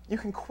enough, you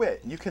can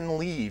quit. You can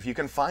leave. You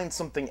can find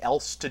something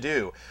else to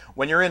do.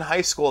 When you're in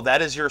high school, that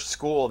is your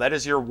school. That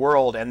is your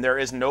world, and there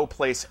is no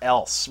place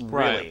else, really.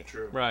 Right.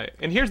 True. Right.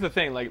 And here's the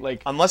thing,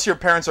 like unless your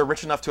parents are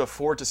rich enough to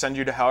afford to send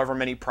you to however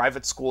many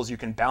private schools you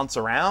can bounce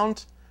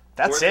around,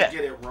 that's or it. Or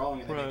get it wrong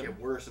and then make it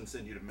worse and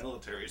send you to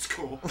military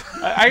school.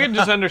 I can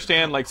just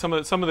understand like some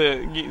of the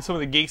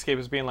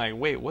Geekscapists being like,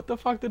 wait, what the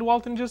fuck did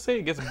Walton just say?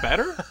 It gets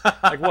better?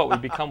 Like what? We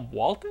become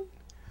Walton?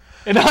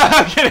 No,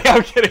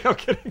 I'm kidding.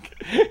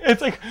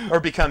 It's like, Or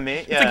become me.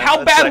 Yeah, it's like,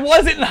 how it's bad like-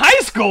 was it in high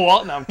school,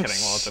 Walton? No, I'm kidding,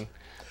 Walton.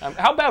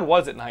 How bad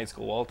was it in high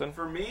school, Walton?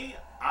 For me,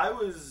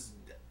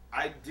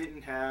 I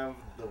didn't have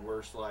the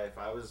worst life.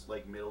 I was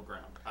like middle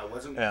ground. I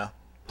wasn't. Yeah.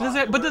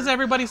 Does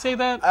everybody say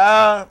that?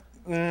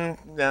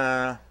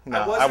 No,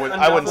 I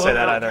wasn't wouldn't say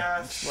enough that of an either.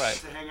 outcast Right.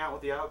 To hang out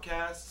with the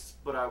outcasts,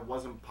 but I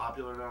wasn't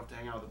popular enough to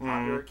hang out with the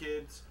popular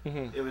kids.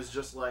 Mm-hmm. It was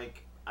just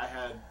like I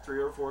had 3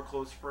 or 4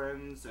 close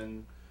friends,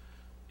 and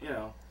you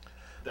know.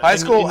 High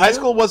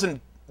school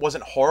wasn't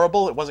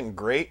horrible. It wasn't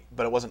great,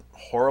 but it wasn't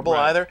horrible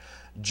Right. either.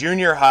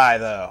 Junior high,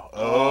 though.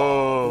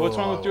 Oh. What's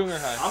wrong with junior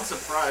high? I'm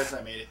surprised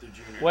I made it through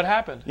junior. What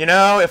happened? You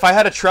know, if I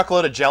had a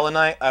truckload of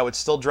Gelinite, I would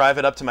still drive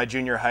it up to my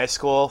junior high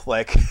school.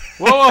 Like,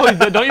 Whoa,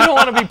 don't you don't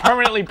want to be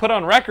permanently put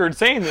on record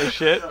saying this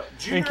shit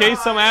Junior in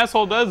case some high-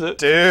 asshole does it?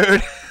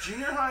 dude,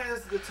 Junior high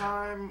is the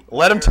time.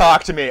 let him where-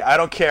 talk to me. I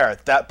don't care.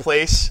 That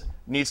place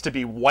needs to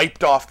be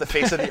wiped off the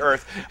face of the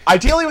earth.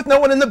 Ideally with no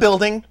one in the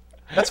building.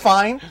 That's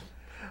fine.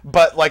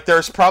 But, like,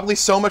 there's probably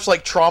so much,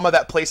 like, trauma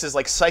that place is,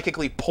 like,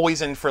 psychically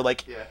poisoned for,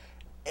 like, Yeah.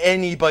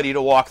 anybody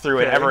to walk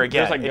through it Okay, ever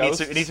again. there's,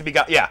 like, It needs to be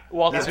gone. Yeah,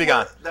 Well, it needs to be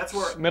that's gone. That's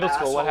where Middle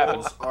school, what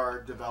happened? assholes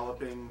are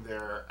developing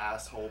their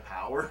asshole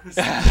powers.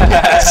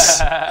 Yes.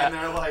 And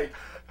they're like,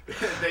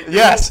 they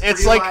Yes, don't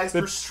it's like realize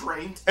the-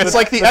 restraint. It's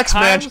like the X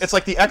times- Mansion. It's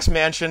like the X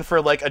Mansion for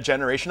like a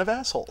generation of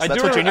assholes. I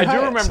That's do, what junior high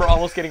is. remember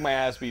almost getting my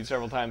ass beat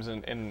several times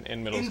in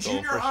middle in school,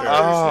 junior for high, sure.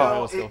 there's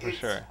Middle no, school, for it's-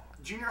 sure.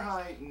 Junior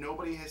high,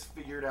 nobody has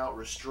figured out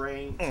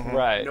restraint.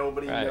 Right.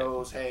 Nobody right.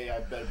 knows, hey, I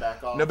better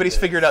back off. Nobody's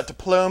this. figured out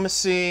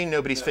diplomacy.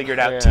 Nobody's figured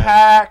out Yeah.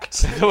 tact.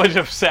 Village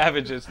of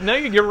savages. No,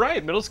 you're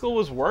right. Middle school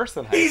was worse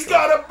than high He's school.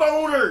 got a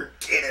boner!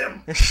 Get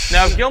him!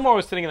 Now, if Gilmore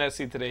was sitting in that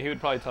seat today, he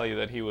would probably tell you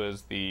that he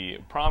was the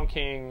prom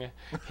king.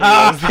 He,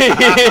 was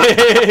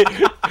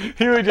the,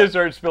 he would just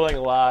start spilling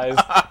lies.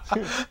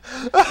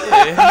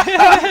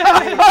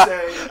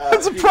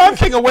 That's a prom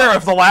king aware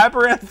of the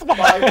labyrinth. He's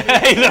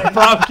the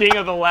prom king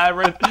of the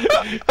labyrinth.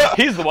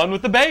 He's the one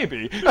with the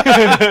baby.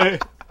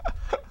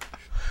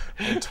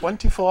 In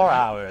 24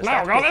 hours.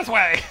 No, go this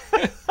way.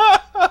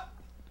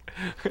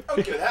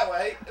 Don't go that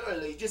way. It'll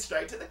lead you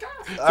straight to the car.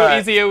 So right.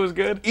 Easy A was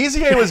good.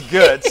 Easy A was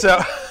good. So,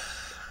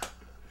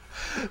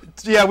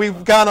 yeah,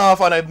 we've gone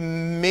off on a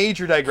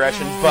major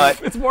digression,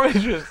 but It's more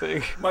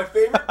interesting. My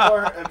favorite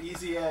part of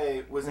Easy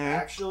A was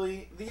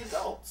actually the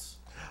adults.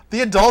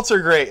 the adults are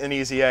great in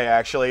Easy A,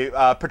 actually.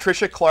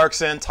 Patricia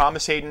Clarkson,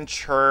 Thomas Hayden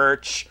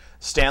Church,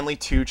 Stanley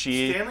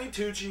Tucci. Stanley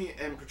Tucci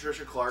and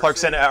Patricia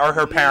Clarkson are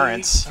her need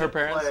parents. to Her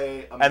parents?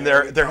 play a And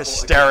they're married couple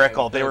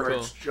hysterical. again. They were- Where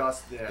it's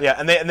just them. Yeah,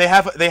 and they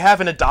have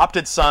an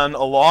adopted son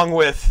along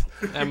with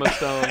Emma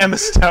Stone. Emma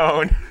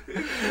Stone.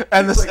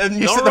 And you see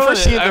Don't the ruin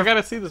first it. scene. I've got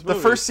to see this The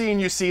movie. first scene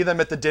you see them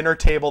at the dinner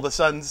table, the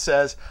son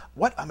says,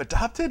 "What? I'm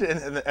adopted?"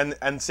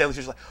 And Stanley's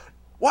just like,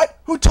 "What?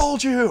 Who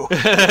told you?"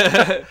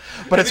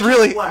 But it's The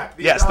really kid's black.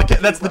 The yes. adopted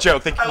That's the is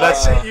joke. black. I like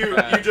That's that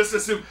you just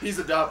assume he's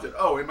adopted.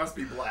 Oh, he must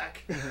be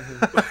black.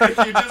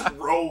 You just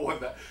roll with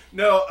that.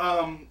 No,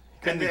 Couldn't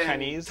and be then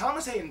Chinese?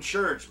 Thomas Hayden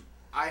Church.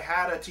 I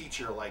had a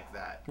teacher like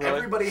that. Really?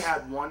 Everybody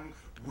had one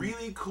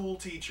really cool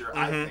teacher,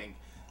 I think,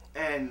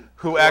 and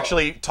who well,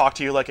 actually talk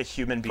to you like a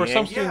human being. For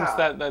some students,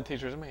 Yeah. that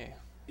teacher's me.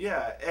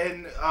 Yeah,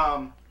 and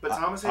but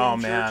Thomas oh,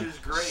 Hayden man. Church is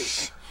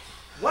great.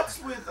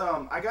 What's with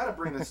I gotta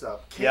bring this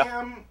up. Yep.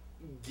 Cam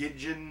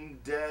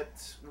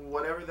Gigandet,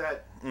 whatever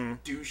that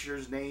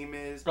doucher's name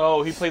is.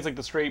 Oh, he plays like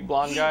the straight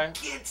blonde guy.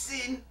 He gets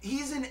in.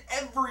 He's in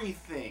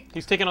everything.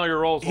 He's taking all your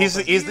roles. He's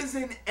Walton. He he's is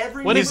in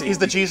every. What is- movie. he's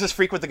the Jesus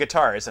freak with the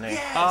guitar, isn't he?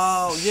 Yes.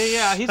 Oh,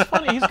 yeah. He's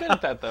funny. He's good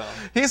at that, though.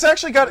 He's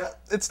actually got.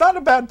 It's not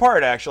a bad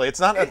part, actually. It's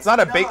not a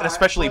big, not, an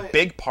especially but-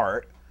 big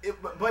part.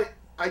 But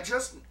I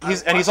just.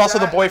 He's I he's watched also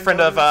the that boyfriend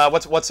and of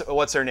noticed,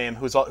 what's her name?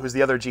 Who's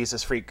the other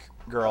Jesus freak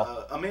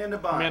girl? Amanda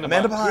Bynes.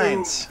 Amanda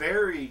Bynes. Who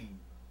very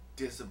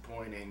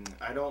disappointing.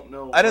 I don't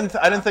know. I didn't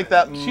think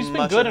that She's been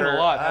much good of in a her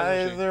lot,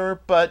 hasn't she? either,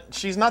 but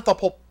she's not the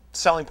whole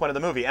selling point of the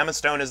movie. Emma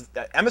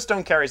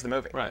Stone carries the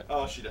movie, Right.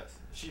 Oh, she does.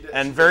 She does.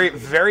 and she very does.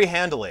 very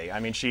handily.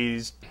 I mean,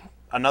 she's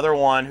another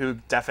one who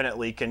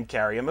definitely can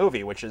carry a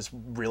movie, which is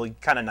really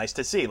kind of nice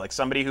to see. Like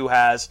somebody who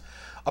has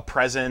a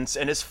presence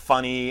and is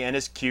funny and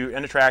is cute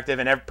and attractive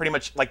and pretty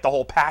much like the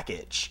whole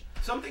package.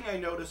 Something I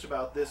noticed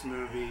about this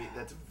movie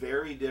that's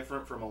very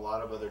different from a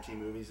lot of other teen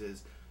movies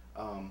is,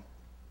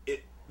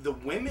 the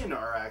women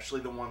are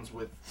actually the ones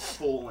with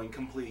full and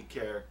complete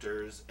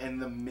characters, and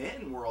the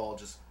men were all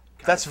just.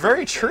 That's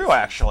very true,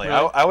 actually.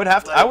 I would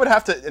have to. I would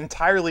have to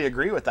entirely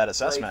agree with that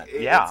assessment.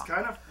 Yeah. It's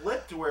kind of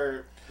flipped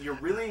where you're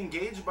really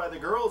engaged by the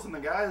girls, and the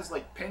guys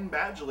like Penn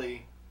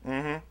Badgley.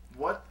 Mm-hmm.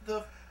 What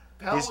the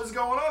hell was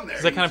going on there?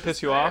 Does that kind of He's piss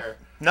just you off? there.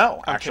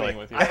 No, I'm actually, kidding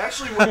with you. I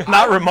actually would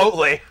not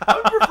remotely. I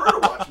would prefer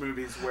to watch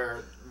movies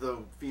where the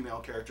female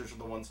characters are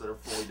the ones that are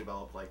fully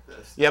developed like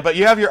this. Yeah, but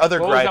you have your other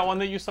What was gripe that one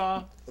that you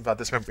saw? about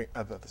this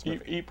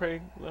movie. Eat,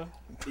 Pray, Love?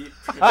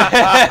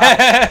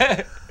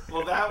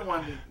 Well, that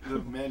one, the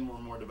men were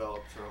more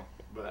developed, so.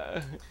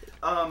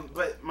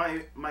 But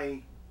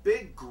my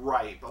big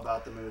gripe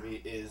about the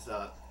movie is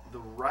the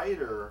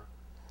writer.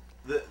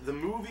 The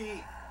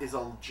movie is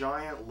a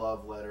giant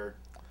love letter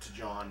to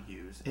John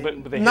Hughes.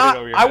 But they hit it Not,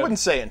 over your I head. wouldn't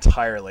say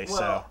entirely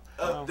well,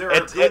 so. there are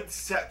It- good it-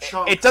 set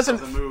chunks it doesn't-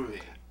 of the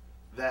movie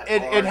that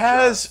It are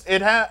has just-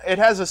 it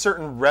has a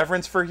certain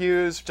reverence for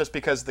Hughes just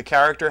because the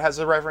character has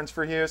a reverence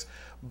for Hughes,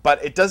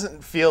 but it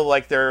doesn't feel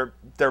like they're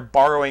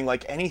borrowing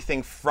like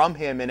anything from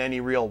him in any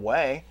real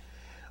way.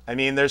 I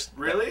mean, there's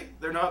Really?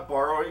 They're not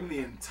borrowing the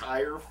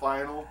entire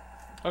final.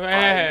 Okay, 5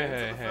 hey,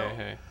 minutes of the film?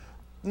 hey.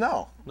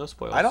 no. No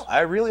spoilers. I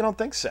really don't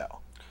think so.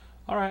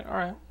 All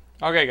right.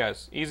 Okay,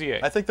 guys, easy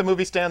A. I think the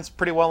movie stands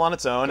pretty well on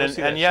its own, Go and,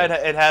 see that and yeah,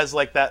 shit. it has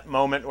like that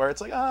moment where it's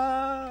like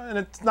and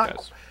it's not,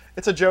 Guys.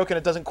 it's a joke and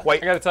it doesn't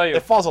quite. I gotta tell you.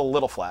 it falls a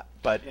little flat,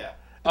 but Yeah.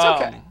 it's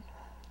okay.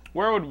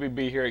 Where would we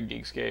be here at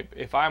Geekscape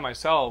if I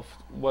myself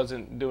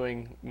wasn't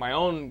doing my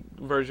own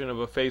version of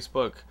a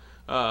Facebook,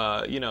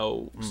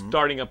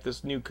 starting up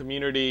this new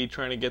community,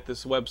 trying to get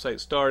this website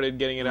started,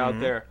 getting it out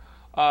there?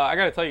 I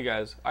got to tell you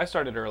guys, I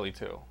started early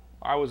too.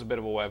 I was a bit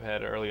of a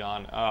webhead early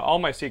on. All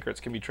my secrets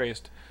can be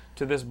traced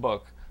to this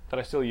book that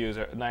I still use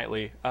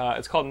nightly.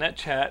 It's called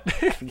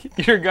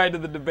NetChat, Your Guide to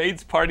the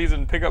Debates, Parties,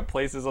 and Pickup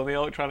Places on the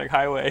Electronic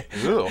Highway.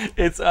 Ooh.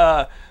 It's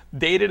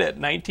dated at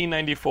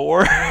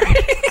 1994.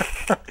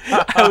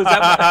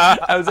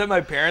 I was at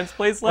my parents'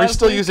 place last We're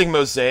still week. using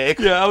Mosaic.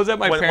 Yeah, I was at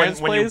my when, parents'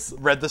 when place. you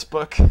read this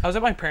book. I was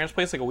at my parents'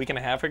 place like a week and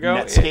a half ago,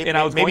 Netscape, and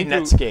I was maybe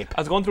going through. Netscape.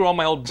 I was going through all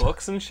my old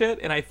books and shit,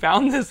 and I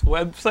found this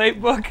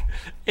website book,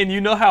 and you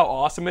know how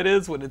awesome it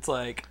is when it's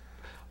like,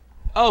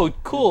 oh,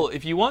 cool.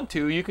 If you want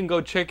to, you can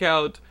go check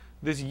out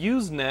this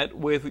Usenet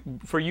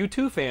for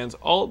U2 fans,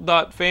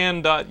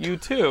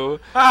 alt.fan.u2,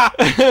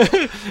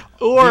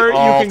 or you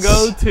can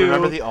go alts. to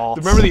Remember the alts.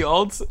 Remember the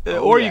alts,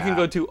 or you yeah. can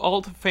go to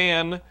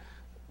altfan.oj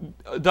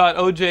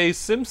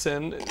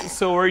Simpson,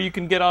 so where you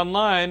can get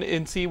online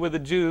and see where the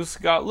juice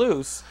got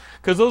loose.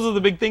 Because those are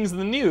the big things in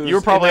the news. You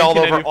were probably in all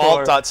over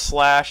 1994.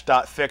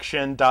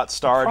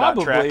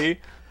 alt.slash.fiction.star.trek. Probably.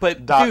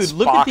 But dot dude,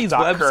 look at Spock these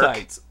dot Kirk.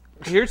 websites.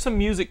 Here's some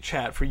music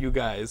chat for you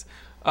guys.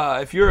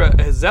 If you're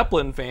a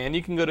Zeppelin fan,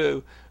 you can go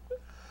to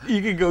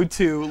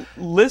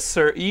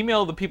listserv,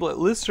 email the people at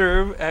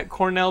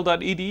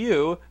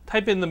listserv@cornell.edu,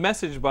 type in the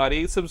message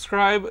body,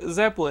 subscribe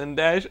Zeppelin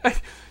dash.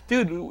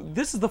 Dude,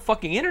 this is the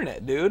fucking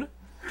internet, dude.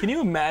 Can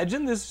you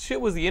imagine this shit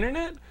was the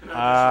internet? And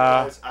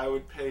I just realized I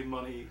would pay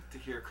money to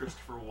hear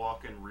Christopher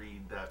Walken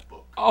read that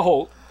book.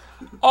 Oh,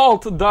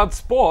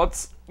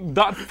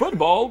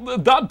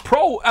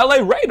 alt.sports.football.pro LA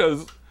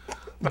Raiders.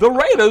 The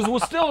Raiders were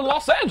still in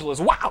Los Angeles.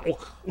 Wow,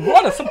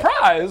 what a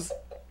surprise.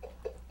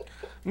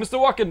 Mr.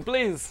 Walken,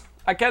 please.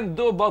 I can't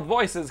do both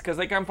voices because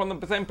they come from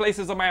the same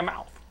places of my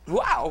mouth.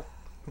 Wow.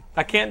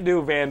 I can't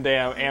do Van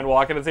Damme and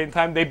Walken at the same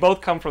time. They both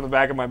come from the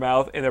back of my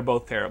mouth, and they're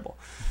both terrible.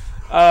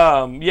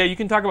 Yeah, you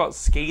can talk about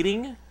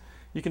skating.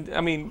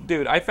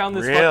 Dude, I found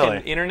this Really?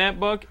 fucking internet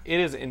book. It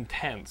is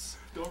intense.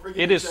 Don't forget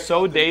It to is check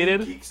so out the new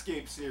dated.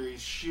 Geekscape series,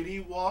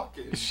 Shitty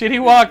Walken. Shitty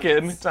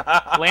Walken,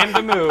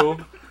 Lambda Moo.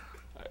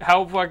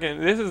 How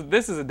fucking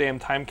this is a damn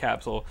time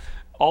capsule.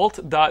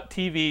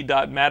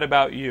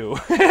 Alt.tv.madabout.you.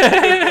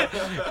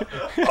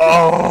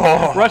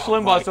 Rush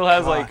Limbaugh still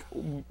has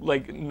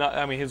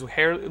his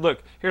hair.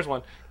 Look, here's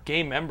one.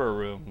 Gay member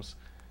rooms,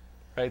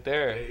 right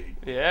there.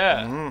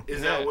 Yeah.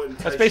 Is that what That's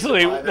enticed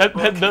basically you to buy that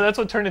book? that's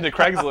what turned into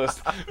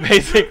Craigslist,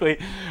 basically.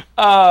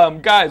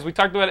 Guys, we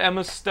talked about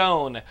Emma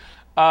Stone.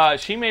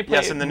 She may play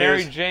Yes, in the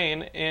Mary news.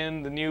 Jane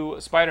in the new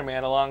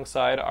Spider-Man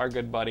alongside our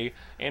good buddy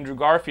Andrew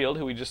Garfield,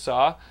 who we just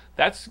saw.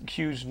 That's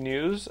huge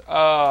news.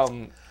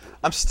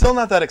 I'm still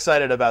not that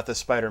excited about this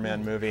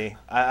Spider-Man movie.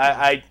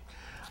 I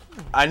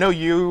know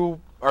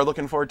you are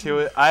looking forward to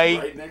it.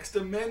 Right next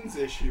to men's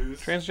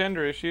issues.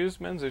 Transgender issues,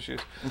 men's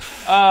issues.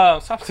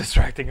 Stop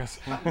distracting us.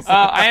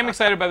 I am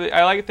excited by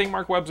I think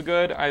Mark Webb's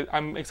good.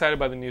 I'm excited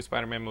by the new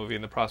Spider-Man movie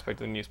and the prospect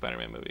of the new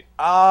Spider-Man movie.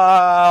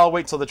 I'll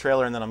wait till the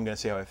trailer and then I'm going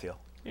to see how I feel.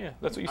 Yeah,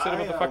 that's what you said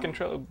about the fucking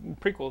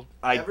prequels.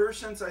 Ever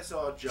since I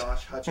saw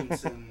Josh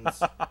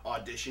Hutchinson's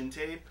audition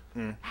tape,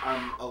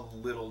 I'm a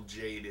little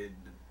jaded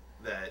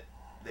that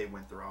they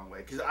went the wrong way.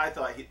 Because I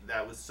thought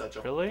that was such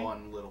a Really?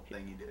 fun little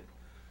thing he did.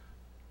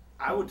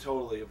 I would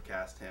totally have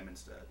cast him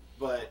instead.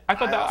 But I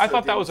thought that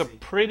didn't was a see-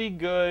 pretty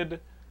good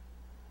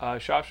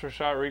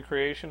shot-for-shot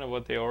recreation of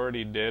what they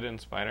already did in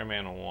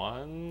Spider-Man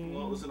 1.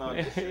 Well, it was an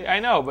audition. I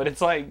know, but it's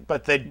like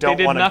But they don't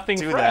did want to nothing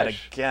do that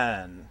fresh.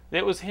 again.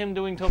 It was him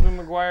doing Tobey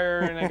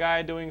Maguire and a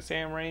guy doing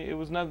Sam Raimi. There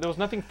was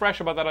nothing fresh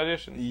about that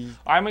audition.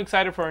 I'm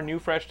excited for a new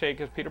fresh take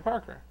of Peter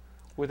Parker,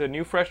 with a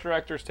new fresh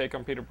director's take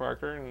on Peter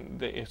Parker,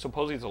 and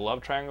supposedly it's a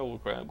love triangle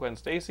with Gwen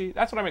Stacy.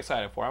 That's what I'm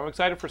excited for. I'm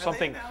excited for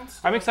something. announced,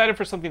 I'm excited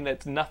for something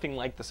that's nothing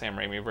like the Sam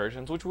Raimi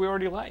versions, which we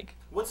already like.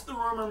 What's the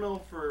rumor mill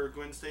for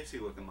Gwen Stacy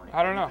looking like?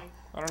 I don't know.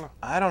 Anything?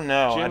 I don't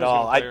know Jim's at gonna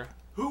all. play her.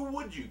 Who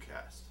would you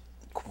cast?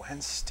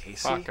 Gwen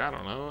Stacy? Fuck, I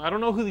don't know. I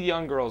don't know who the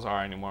young girls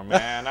are anymore,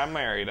 man. I'm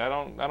married. I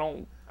don't I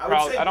would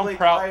proud. say I don't Blake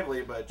proud.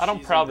 Lively, but I don't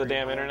she's proud in the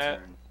Green damn Lantern.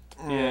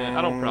 internet. Yeah,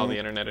 I don't proud the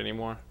internet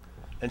anymore.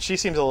 And she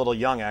seems a little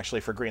young, actually,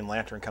 for Green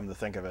Lantern, come to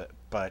think of it.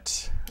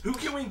 But Who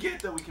can we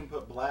get that we can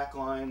put black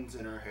lines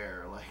in her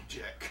hair like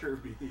Jack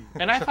Kirby?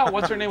 And I thought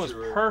what's her name was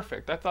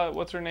perfect. I thought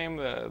what's her name,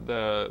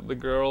 the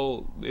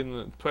girl in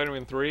the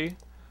Spider-Man 3,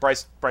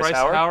 Bryce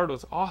Howard?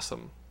 was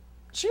awesome.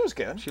 She was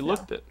good. She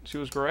looked it. She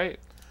was great.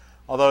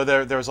 Although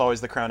there was always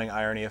the crowning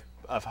irony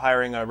of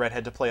hiring a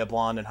redhead to play a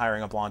blonde and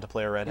hiring a blonde to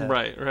play a redhead.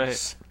 Right.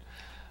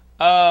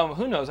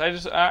 Who knows?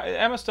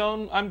 Emma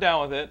Stone, I'm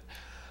down with it.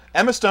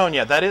 Emma Stone,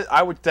 yeah,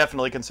 I would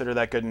definitely consider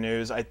that good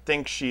news. I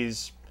think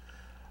she's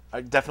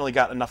definitely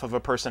got enough of a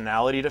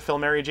personality to fill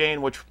Mary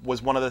Jane, which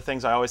was one of the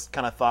things I always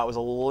kind of thought was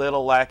a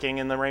little lacking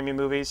in the Raimi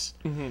movies.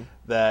 Mm-hmm.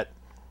 That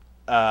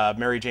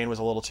Mary Jane was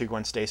a little too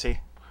Gwen Stacy.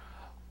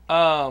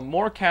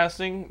 More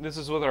casting. This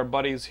is with our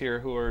buddies here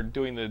who are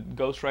doing the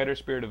Ghost Rider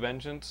Spirit of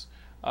Vengeance.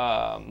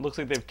 Looks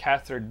like they've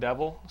cast their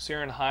devil.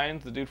 Ciarán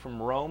Hinds, the dude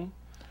from Rome,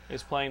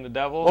 is playing the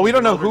devil. Well, we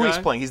don't know who he's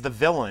playing. He's the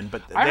villain,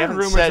 but I they heard haven't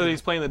rumors said... that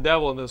he's playing the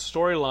devil, and the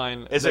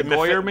storyline is that it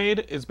Goyer made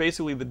is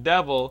basically the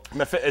devil.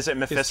 Is it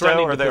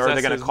Mephisto? Or are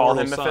they going to call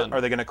him Mephisto? Are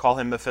they going to call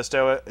him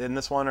Mephisto in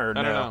this one, or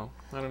no?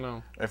 I don't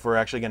know. If we're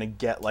actually going to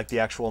get like the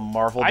actual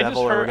Marvel devil, I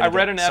just heard. or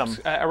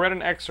I read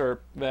an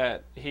excerpt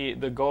that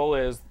the goal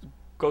is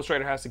Ghost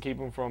Rider has to keep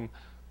him from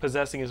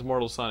possessing his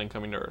mortal son and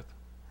coming to Earth.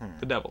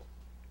 The devil.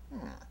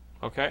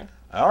 Okay.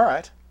 All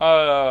right.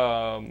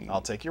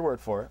 I'll take your word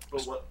for it.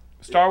 But what?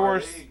 Star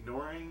Wars. Are they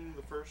ignoring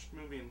the first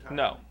movie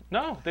entirely?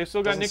 No, they've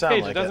still got Doesn't Nick sound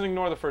Cage. like It doesn't it.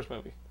 ignore the first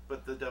movie.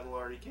 But the devil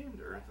already came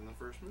to Earth in the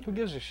first movie. Who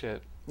gives a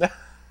shit?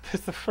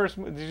 It's the first.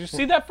 Did you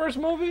see that first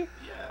movie?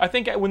 Yeah. I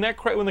think when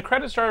the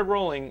credits started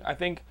rolling, I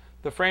think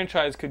the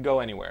franchise could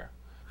go anywhere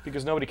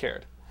because nobody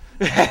cared.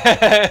 You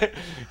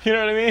know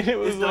what I mean? It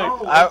was Is like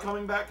Donald Logue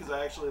coming back? Because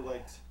I actually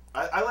liked.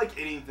 I like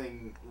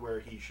anything where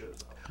he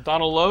shows up.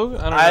 Donald Logue.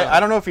 I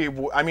don't know if he.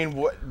 I mean,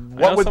 what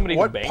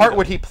part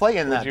would he play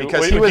in that?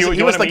 Because he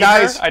was the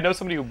guy's. I know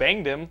somebody who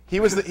banged him. He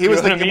was the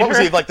what was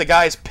he, like the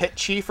guy's pit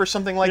chief or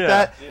something like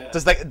that?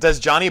 Yeah. Does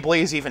Johnny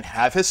Blaze even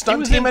have his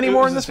stunt team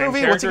anymore in this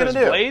movie? What's he gonna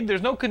do? Blade?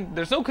 There's no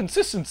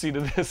consistency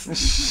to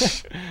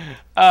this.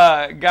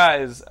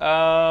 Guys,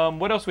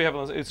 what else we have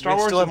on this? Star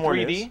Wars in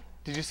 3D. News?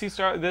 Did you see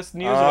this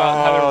news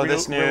about how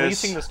they're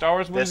releasing the Star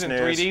Wars movies in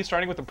 3D,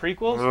 starting with the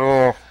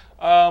prequels?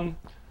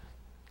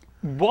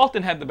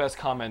 Walton had the best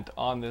comment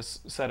on this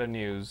set of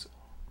news.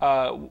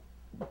 To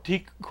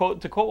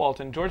quote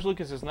Walton, George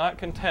Lucas is not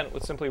content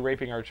with simply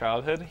raping our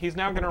childhood. He's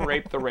now going to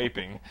rape the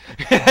raping.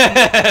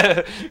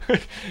 that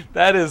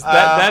is.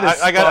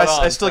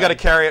 I still got to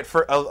carry it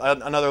for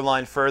another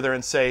line further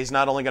and say he's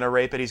not only going to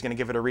rape it, he's going to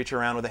give it a reach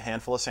around with a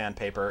handful of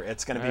sandpaper.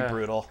 It's going to be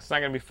brutal. It's not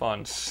going to be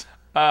fun.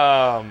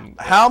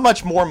 How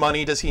much more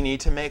money does he need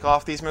to make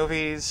off these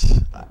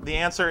movies? The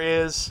answer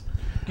is.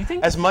 Do you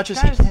think as much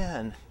as he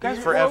can,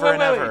 forever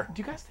and ever.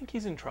 Do you guys think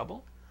he's in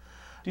trouble?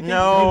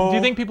 No. Do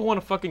you think people want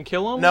to fucking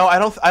kill him? No, I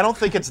don't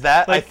think it's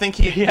that. Like, I think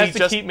he has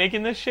to keep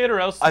making this shit, or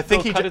else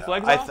he'll cut his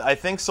legs off. I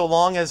think so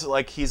long as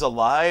he's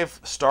alive,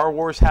 Star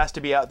Wars has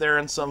to be out there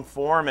in some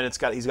form, and he's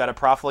got to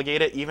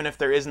profligate it, even if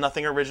there is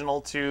nothing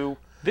original to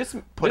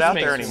put out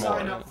there anymore.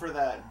 Sign up for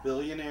that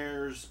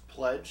billionaires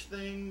pledge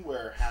thing,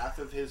 where half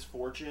of his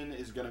fortune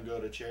is going to go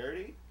to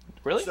charity.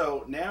 Really?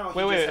 So now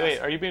wait.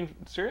 Are you being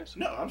serious?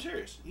 No, I'm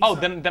serious.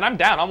 Then I'm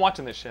down. I'm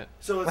watching this shit.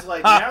 So it's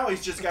like now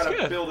he's just got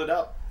to build it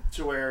up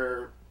to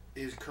where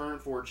his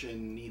current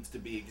fortune needs to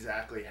be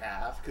exactly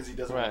half because he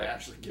doesn't want to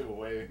actually give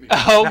away anything.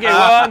 Okay,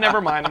 well,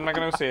 never mind. I'm not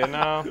going to see it.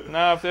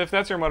 No. If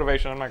that's your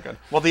motivation, I'm not good.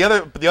 Well, the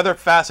other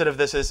facet of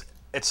this is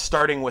it's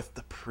starting with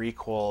the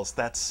prequels.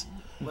 That's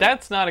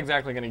not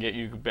exactly going to get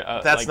you.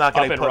 That's not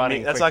going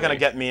to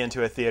get me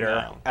into a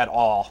theater at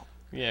all.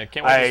 Yeah,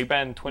 can't wait to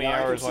spend 20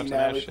 hours watching that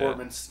shit. I can see Natalie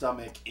Portman's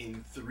stomach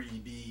in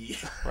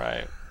 3D.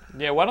 Right.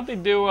 Yeah. Why don't they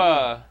do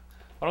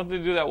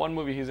that one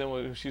movie he's in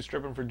where she's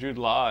stripping for Jude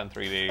Law in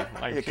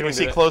 3D? Like, can we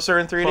see Closer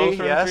in 3D?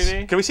 Yes.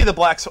 In 3D? Can we see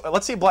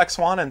let's see Black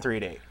Swan in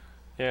 3D.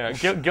 Yeah.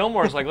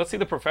 Gilmore's like, let's see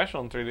The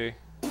Professional in 3D.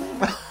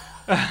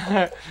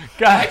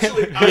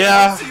 Actually,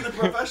 I'd see The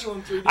Professional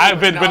in 3D.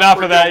 I've been not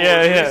for that.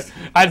 Yeah.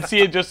 I'd see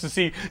it just to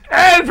see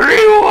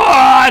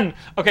everyone.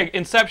 Okay,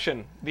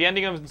 Inception. The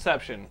ending of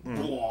Inception.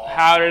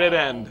 How did it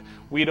end?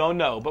 We don't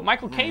know. But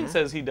Michael Caine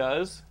says he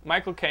does.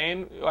 Michael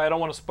Caine. I don't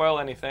want to spoil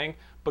anything,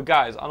 but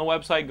guys, on the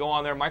website, go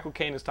on there. Michael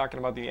Caine is talking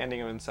about the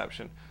ending of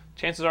Inception.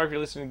 Chances are, if you're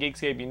listening to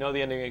Geekscape, you know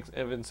the ending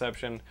of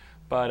Inception.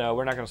 But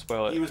we're not going to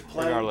spoil it. He was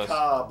playing regardless.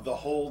 Cobb the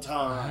whole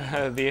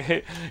time.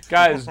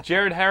 Guys,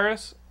 Jared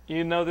Harris.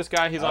 You know this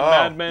guy? He's on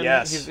Mad Men.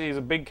 Yes. He's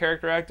a big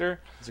character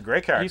actor. He's a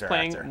great character. He's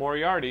playing actor.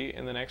 Moriarty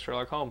in the next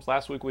Sherlock Holmes.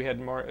 Last week we had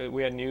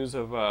news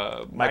of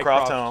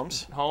Mycroft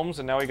Holmes,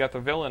 and now we got the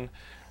villain.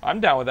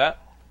 I'm down with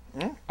that.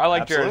 I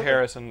like absolutely. Jared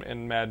Harris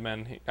in Mad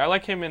Men. I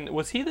like him in.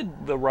 Was he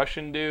the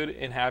Russian dude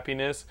in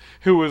Happiness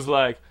who was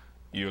like,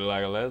 "You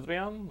like a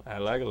lesbian? I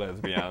like a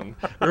lesbian."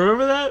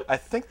 Remember that? I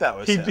think that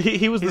was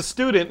he was the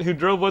student who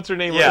drove what's her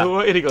name,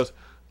 and he goes,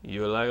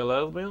 "You like a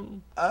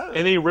lesbian?" And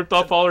then he ripped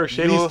off all her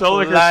shit. He stole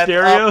like her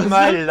stereos. Up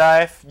my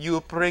life,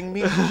 you bring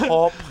me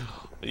hope.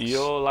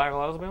 You like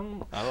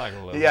lesbian? I like a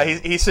lesbian. Yeah,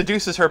 he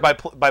seduces her by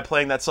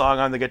playing that song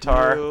on the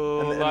guitar.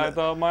 You light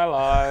up my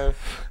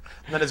life.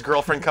 And then his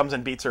girlfriend comes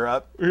and beats her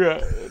up.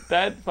 Yeah,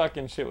 that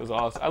fucking shit was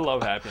awesome. I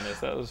love Happiness.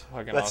 That was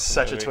fucking That's awesome.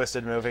 such movie. a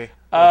twisted movie.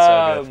 That's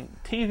so good.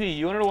 TV.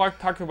 You wanted to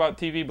talk about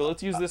TV, but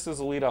let's use this as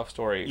a lead-off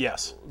story.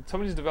 Yes.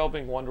 Somebody's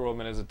developing Wonder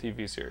Woman as a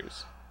TV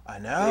series. I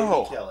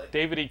know.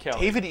 David E. Kelly.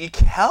 David E.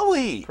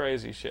 Kelly.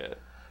 Crazy shit.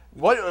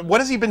 What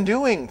has he been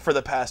doing for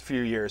the past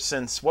few years?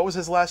 Since what was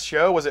his last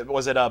show? Was it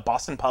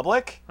Boston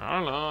Public? I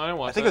don't know. I didn't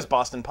watch I think it was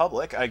Boston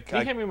Public. Can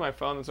you hand me my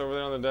phone that's over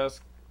there on the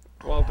desk,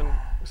 Walton?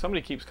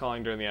 Somebody keeps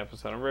calling during the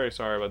episode. I'm very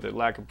sorry about the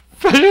lack of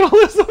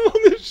professionalism on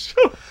this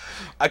show.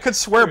 I could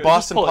swear Anyway,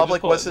 Boston just pull it, Public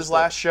just pull it, was his just pull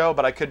it. last show,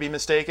 but I could be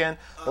mistaken.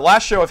 The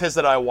last show of his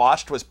that I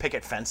watched was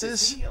Picket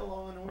Fences. Is he a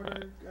Law and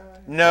Order guy?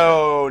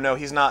 No,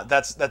 he's not.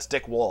 That's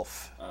Dick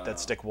Wolf.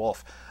 That's Dick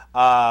Wolf.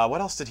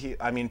 What else did he?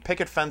 I mean,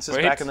 Picket Fences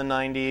Wait. back in the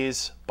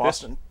 '90s.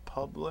 Boston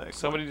Public.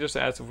 Somebody just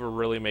asked if we're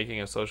really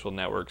making a social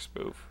network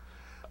spoof.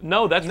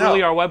 No, that's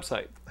really our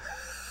website.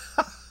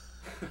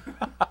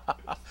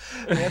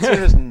 The answer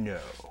is no.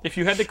 If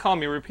you had to call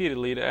me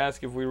repeatedly to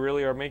ask if we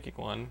really are making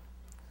one.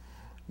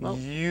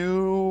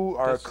 You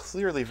are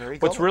clearly very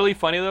good. What's really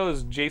funny though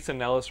is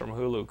Jason Ellis from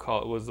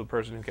Hulu was the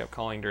person who kept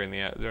calling during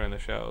the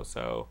show.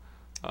 So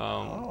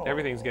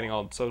everything's getting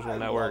all social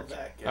network.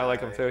 that I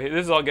like him guy. too.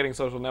 This is all getting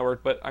social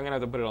network, but I'm gonna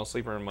have to put it on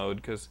sleeper mode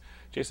because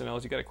Jason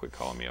Ellis, you gotta quit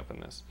calling me up in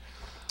this.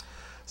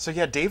 So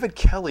yeah, David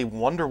Kelly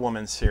Wonder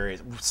Woman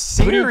series.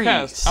 Who do you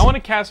cast? I want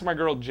to cast my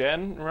girl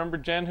Jen. Remember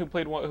Jen who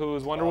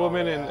was Wonder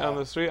Woman on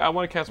the street? I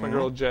want to cast my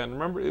girl Jen.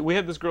 Remember we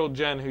had this girl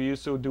Jen who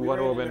used to do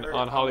Wonder ran Woman into her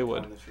on at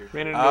Hollywood. Comic-Con this year.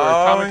 Ran into her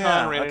at Comic-Con,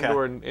 yeah, ran okay. into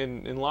her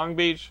in Long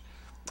Beach.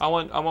 I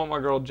want my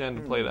girl Jen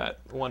to play that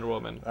Wonder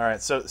Woman. All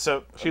right,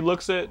 so She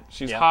looks it.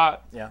 She's Yeah,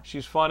 hot. yeah.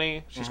 She's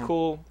funny. She's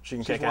cool. She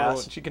can She's kick Wonder ass.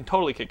 Woman. She can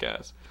totally kick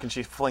ass. can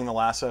she fling the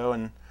lasso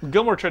and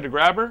Gilmore tried to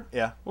grab her.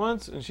 Yeah.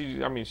 Once, and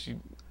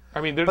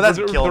But that's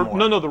Gilmore.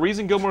 No, the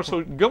reason Gilmore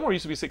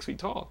used to be 6 feet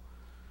tall.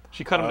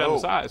 She cut him down to Oh.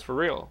 size for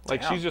real.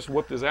 Like Damn. she just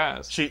whooped his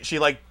ass. she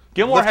like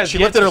Gilmore has she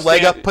yet lifted to her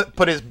leg stand- up,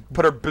 put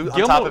her boot on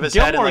top of his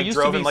head and Gilmore like used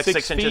to drove be him like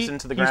 6 inches feet.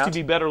 into the He used to ground.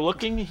 be better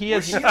looking. He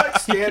Was has she like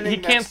standing he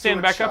can't next stand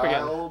to back a up again.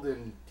 child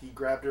and he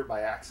grabbed her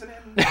by accident?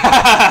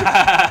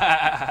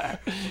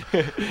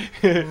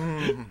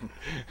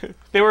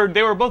 They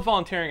were both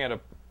volunteering at a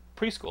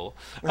preschool.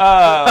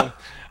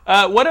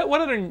 What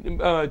other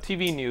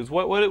TV news?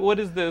 What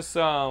is this?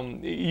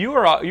 You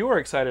were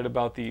excited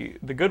about the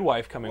Good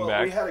Wife coming Well,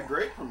 back. we had a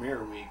great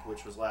premiere week,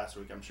 which was last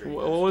week. I'm sure you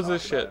What guys was talked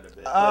this shit? about it a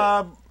bit,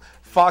 but-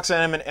 Fox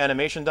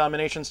Animation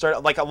domination started.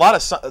 Like a lot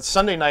of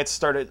Sunday nights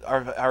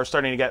are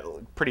starting to get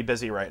pretty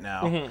busy right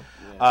now.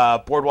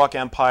 Mm-hmm. Boardwalk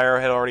Empire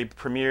had already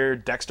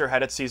premiered. Dexter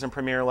had its season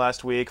premiere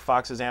last week.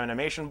 Fox's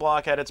Animation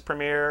Block had its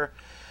premiere.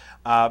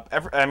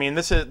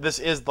 This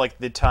is like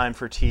the time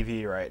for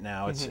TV right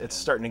now. It's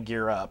starting to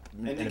gear up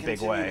and in to a big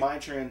continue way. my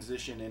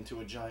transition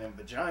into a giant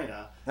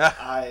vagina,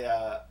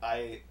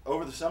 I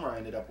over the summer I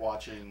ended up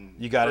watching.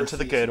 You got first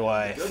into The season Good of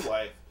Wife. The Good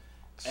Wife,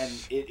 and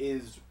it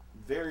is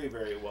very,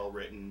 very well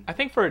written. I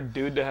think for a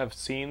dude to have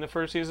seen the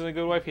first season of The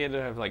Good Wife, he had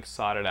to have like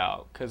sought it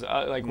out because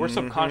we're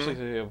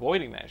subconsciously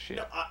avoiding that shit.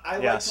 I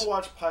Yes. like to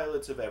watch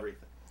pilots of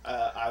everything.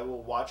 I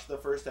will watch the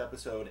first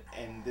episode,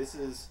 and this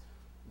is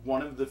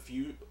one of the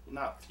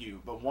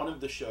one of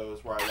the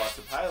shows where I watch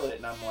the pilot,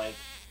 and I'm like,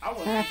 I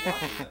want to keep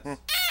watching this.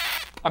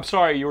 I'm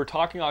sorry, you were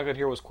talking. All I could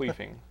hear was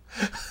queefing.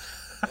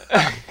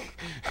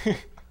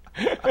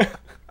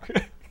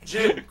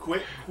 Jim,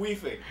 quit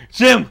queefing.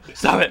 Jim,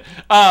 stop it.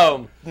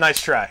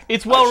 Nice try.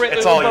 It's well written.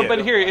 It's all but, you.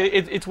 but here,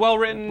 it's well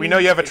written. We know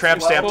you have a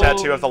tramp stamp level-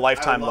 tattoo of the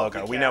Lifetime I love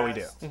logo. the We know we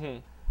do.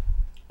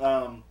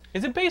 cast.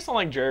 Is it based on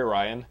like Jerry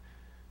Ryan?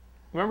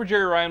 Remember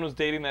Jerry Ryan was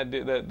dating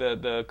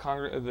the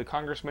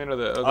congressman or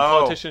the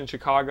politician in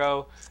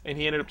Chicago, and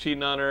he ended up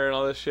cheating on her and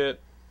all this shit.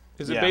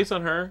 Is it Yeah. based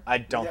on her? I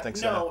don't think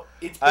so. No,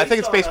 it's based I think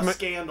it's on based a mo-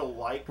 scandal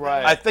like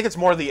Right. I think it's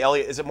more the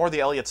Elliot. Is it more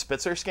the Elliot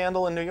Spitzer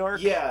scandal in New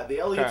York? Yeah, the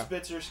Elliot Okay.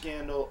 Spitzer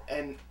scandal,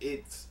 and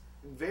it's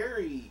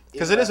very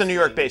Because it is a New interesting.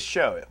 York-based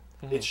show.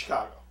 It's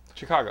Chicago.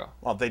 Chicago.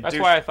 Well, they That's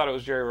do. why I thought it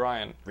was Jerry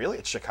Ryan. Really,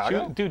 it's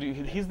Chicago. Dude,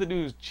 he's the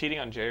dude who's cheating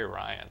on Jerry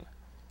Ryan.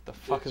 The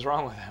fuck is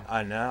wrong with him?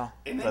 I know.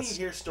 And then That's-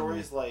 you hear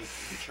stories like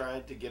he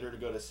tried to get her to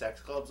go to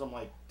sex clubs. I'm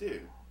like,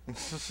 dude,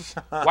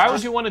 Why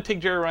would you want to take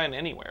Jerry Ryan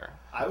anywhere?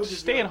 I would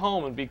just Stay be at like-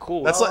 home and be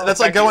cool. That's Well, like, that's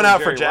the like fact that going you're out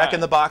for Jerry Jack Ryan. in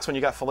the Box when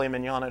you got filet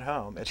mignon at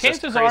home. It's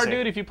just Chances are, crazy.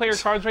 dude, if you play your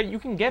cards right, you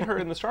can get her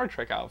in the Star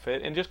Trek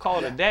outfit and just call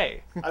it a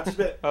day. I've just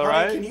been, All honey,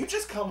 right. can you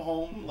just come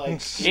home like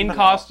In the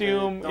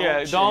costume,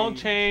 outfit? don't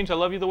change. I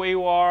love you the way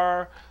you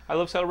are. I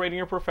love celebrating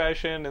your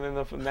profession. And then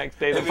the next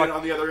day, the And then fuck.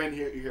 on the other end,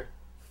 you hear,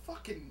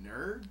 fucking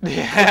nerd.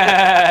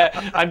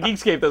 On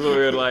Geekscape, that's what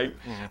we would like.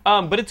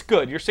 But it's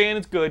good. You're saying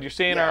it's good. You're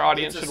saying our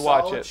audience it's a should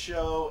watch solid it.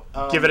 Show.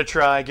 Give it a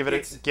try. Give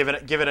it's-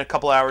 it a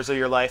couple hours of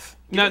your life.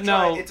 No, Give it a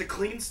try. no. It's a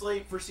clean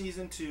slate for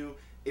season 2.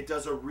 It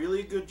does a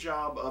really good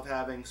job of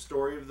having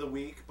story of the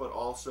week, but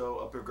also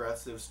a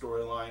progressive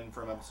storyline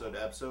from episode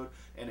to episode,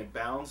 and it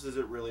balances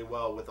it really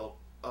well with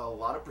a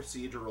lot of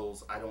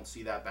procedurals. I don't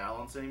see that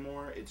balance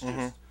anymore. It's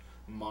just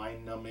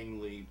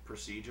mind-numbingly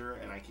procedure,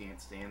 and I can't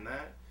stand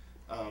that.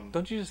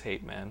 Don't you just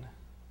hate men?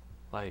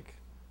 Like,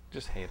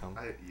 just hate them.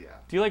 Yeah.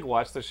 Do you like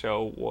watch the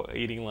show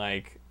eating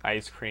like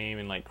ice cream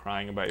and like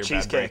crying about your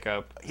Cheesecake. bad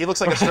breakup? He looks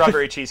like a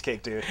strawberry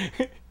cheesecake dude.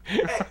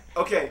 Hey,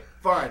 okay,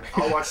 fine.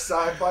 I'll watch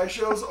sci-fi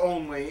shows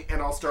only,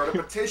 and I'll start a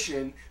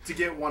petition to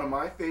get one of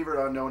my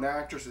favorite unknown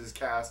actresses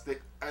cast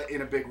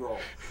in a big role.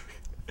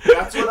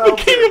 That's what I'll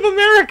The King do. of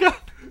America.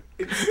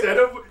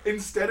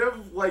 Instead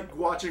of like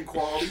watching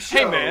quality shows.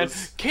 Hey man,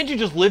 can't you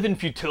just live in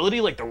futility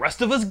like the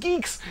rest of us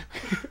geeks?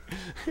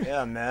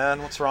 Yeah,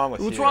 man. What's wrong with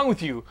you? What's wrong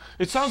with you?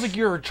 It sounds like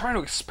you're trying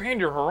to expand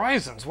your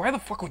horizons. Why the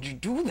fuck would you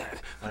do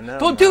that? I know,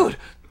 Don't, dude,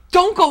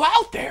 don't go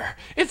out there.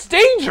 It's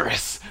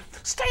dangerous.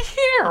 Stay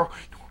here.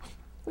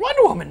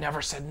 Wonder Woman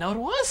never said no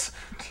to us.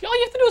 All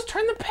you have to do is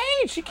turn the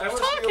page. She I keeps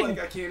almost feel talking.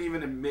 like I can't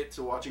even admit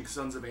to watching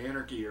Sons of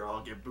Anarchy, or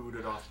I'll get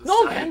booted off the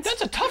No, site. man,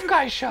 that's a tough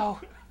guy show.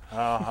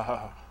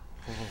 Can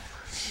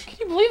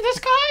you believe this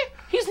guy?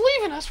 He's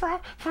leaving us for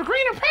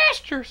greener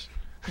pastures.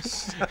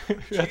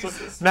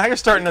 Now you're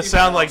starting to Mickey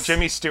sound like Mouse.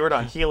 Jimmy Stewart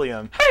on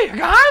Helium. Hey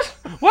guys,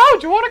 why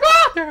would you want to go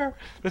out there?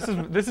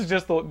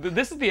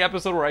 This is the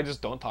episode where I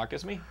just don't talk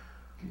as me.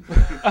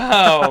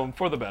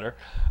 For the better.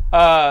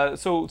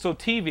 So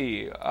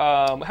TV.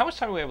 How much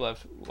time do we have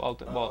left,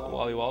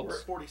 Wally We're Waltz?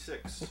 at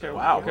 46. Okay,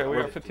 Wow. Okay, we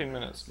got 15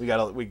 minutes. We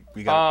gotta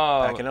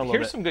pack in a little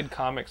Here's bit. some good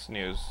comics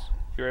news.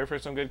 You ready for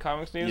some good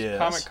comics news? Yes.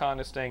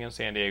 Comic-Con is staying in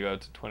San Diego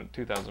to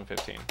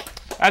 2015.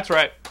 That's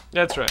right.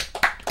 That's right.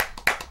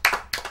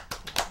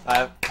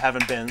 I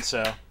haven't been,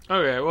 so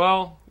Okay,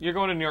 well, you're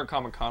going to New York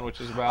Comic-Con, which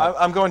is about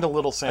I'm going to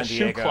Little San a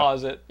shoe Diego.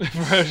 closet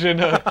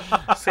version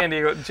of San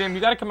Diego. Jim,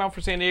 you got to come out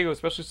for San Diego,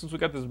 especially since we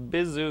got this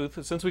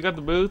booth. Since we got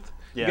the booth,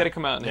 you Yeah. got to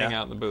come out and hang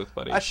Yeah. out in the booth,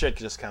 buddy. I should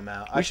just come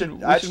out. We should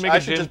make a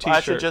Jim I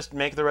t-shirt. should just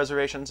make the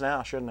reservations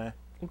now, shouldn't I?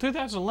 In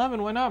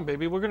 2011, why not,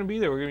 baby? We're going to be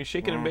there. We're going to be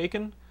shaking and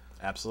baking.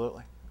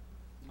 Absolutely.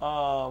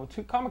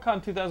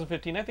 Comic-Con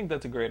 2015, I think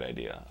that's a great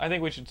idea. I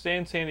think we should stay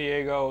in San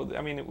Diego.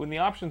 I mean, when the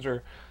options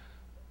are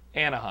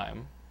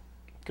Anaheim,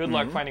 good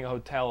luck finding a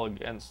hotel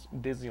against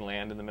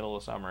Disneyland in the middle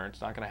of summer.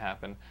 It's not going to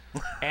happen.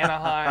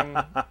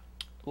 Anaheim,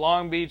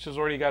 Long Beach has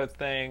already got its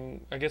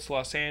thing. I guess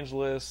Los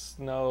Angeles,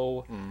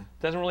 no.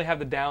 Doesn't really have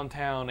the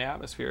downtown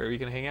atmosphere you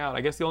can hang out.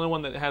 I guess the only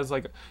one that has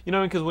like,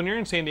 because when you're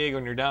in San Diego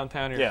and you're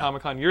downtown, you're at Yeah.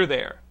 Comic-Con, you're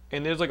there.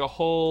 And there's like a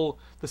whole,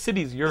 the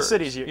city's yours.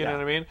 city's you yeah. know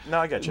what I mean? No,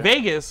 I get you.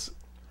 Vegas,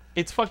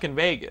 it's fucking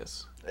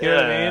Vegas. You know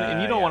what I mean?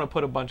 And you don't Yeah. want to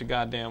put a bunch of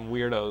goddamn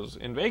weirdos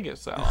in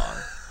Vegas that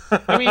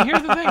long. I mean,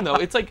 here's the thing though.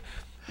 It's like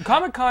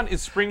Comic-Con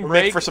is spring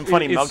break for some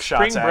funny it's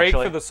mugshots, spring break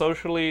actually. for the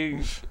socially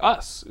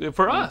us.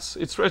 For us,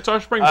 it's our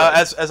spring break.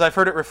 As I've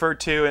heard it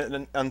referred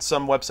to on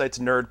some websites,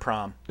 Nerd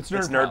Prom. It's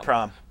nerd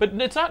prom. But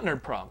it's not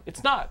nerd prom.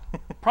 It's not.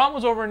 Prom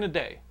was over in a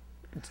day.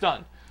 It's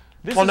done.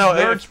 This Well, is no,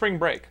 nerd if- spring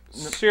break.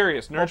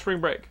 Serious nerd spring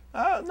break.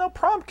 No,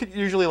 prom could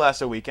usually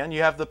last a weekend.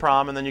 You have the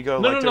prom, and then you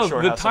go to a No.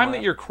 short The house time somewhere.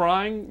 that you're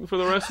crying for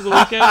the rest of the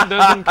weekend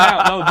doesn't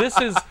count. No,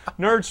 this is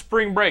nerd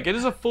spring break. It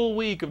is a full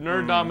week of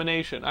nerd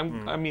domination.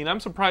 I'm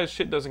surprised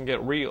shit doesn't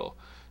get real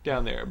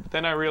down there. But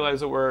then I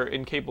realized that we're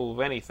incapable of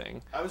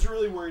anything. I was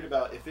really worried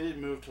about if it had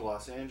moved to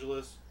Los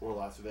Angeles or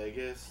Las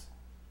Vegas,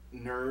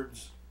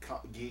 nerds,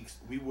 geeks,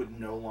 we would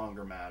no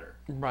longer matter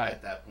Right.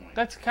 at that point.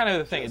 That's kind of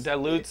the thing. It Just-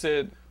 dilutes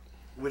it.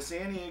 With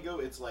San Diego,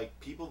 it's like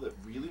people that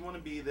really want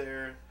to be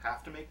there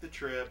have to make the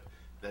trip.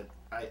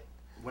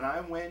 When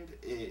I went,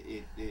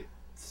 it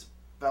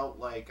felt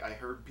like I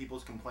heard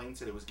people's complaints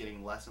that it was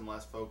getting less and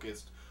less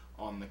focused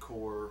on the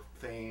core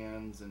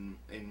fans and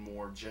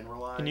more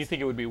generalized. And you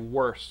think it would be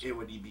worse. it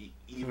would be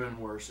even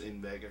worse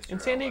in Vegas. And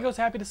or San LA. Diego's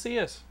happy to see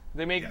us.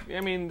 They make. Yeah.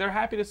 I mean, they're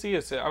happy to see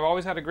us. I've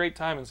always had a great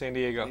time in San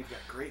Diego. They've got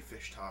great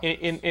fish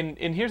tacos.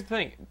 And here's the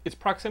thing: its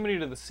proximity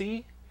to the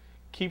sea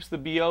keeps the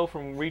BO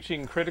from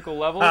reaching critical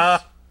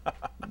levels.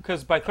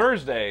 Because by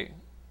Thursday,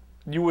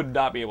 you would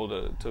not be able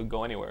to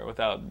go anywhere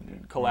without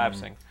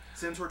collapsing.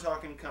 Since we're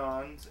talking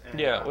cons, and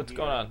Yeah, I'm what's here,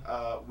 going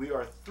we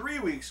are 3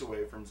 weeks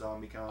away from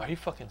ZombieCon. Are you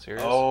fucking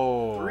serious?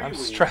 Oh, 3 I'm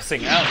weeks.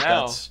 stressing out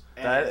now.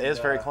 that And, is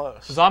very uh,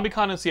 close.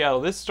 ZombieCon in Seattle.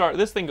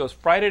 This thing goes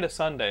Friday to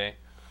Sunday.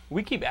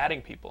 We keep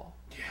adding people.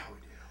 Yeah,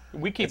 we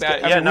do. We keep It's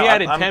adding. good. Yeah, no, we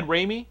added I'm- Ted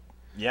Raimi.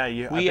 Yeah, I've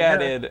We been hearing.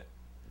 added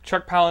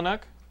Chuck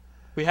Palahniuk.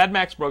 We had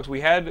Max Brooks. We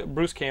had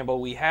Bruce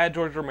Campbell. We had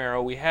George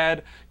Romero. We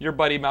had your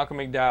buddy Malcolm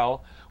McDowell.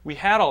 We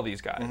had all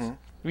these guys. Mm-hmm.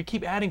 We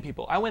keep adding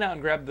people. I went out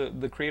and grabbed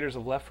the creators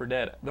of Left 4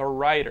 Dead, the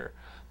writer,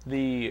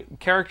 the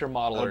character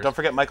modelers. Oh, don't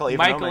forget Michael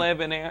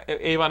Avon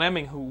Avon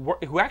Emming,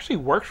 who actually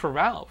works for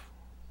Valve.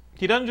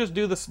 He doesn't just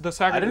do the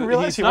sacrifice. I didn't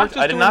realize he's he not worked-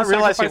 just I did doing not the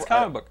realize he- Sacrifice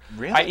comic book.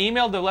 really? I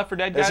emailed the Left 4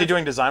 Dead guys. Is he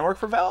doing design work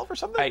for Valve or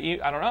something? I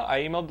don't know. I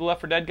emailed the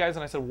Left 4 Dead guys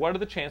and I said, "What are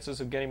the chances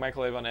of getting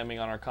Michael Avon Emming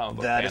on our comic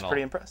book That is panel?"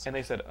 pretty impressive. And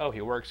they said, "Oh,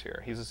 he works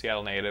here. He's a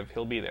Seattle native.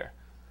 He'll be there."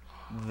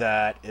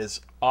 That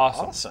is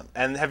Awesome.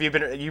 And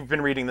you've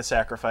been reading The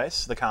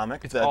Sacrifice, the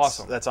comic? It's that's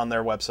awesome. That's on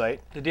their website.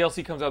 The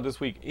DLC comes out this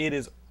week.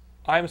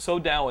 I'm so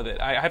down with it.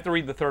 I have to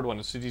read the third one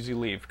as soon as you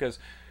leave because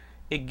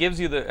it gives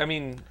you the. I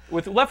mean,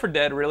 with Left 4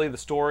 Dead, really the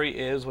story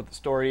is what the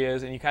story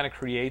is, and you kind of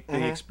create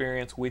the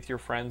experience with your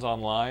friends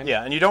online.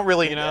 Yeah, and you don't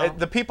really. You know?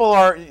 The people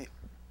are.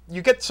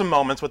 You get some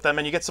moments with them,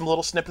 and you get some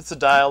little snippets of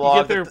dialogue.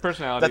 You get their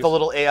personalities. That the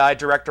little AI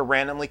director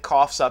randomly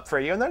coughs up for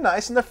you, and they're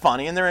nice, and they're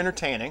funny, and they're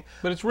entertaining.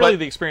 But it's really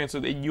the experience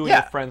that you and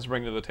Yeah. your friends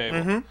bring to the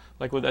table.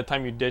 Like with that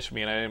time you ditched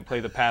me and I didn't play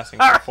the passing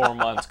for 4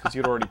 months because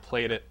you'd already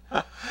played it.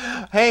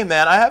 Hey,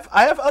 man, I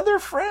have other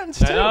friends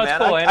too, No, it's man.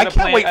 cool. I ended up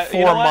can't playing- wait you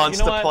know 4 what? months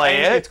You know to what? play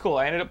it. It's cool.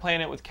 I ended up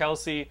playing it with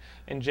Kelsey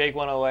and Jake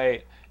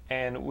 108,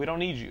 and we don't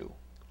need you.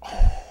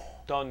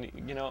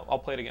 I'll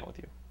play it again with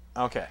you.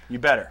 Okay, you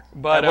better.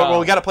 But, well,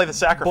 we got to play the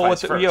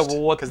sacrifice first.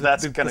 what because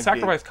that's the going to be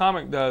Sacrifice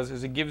comic does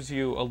is it gives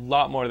you a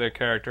lot more of their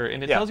character,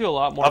 and it tells you a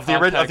lot more of the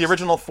context.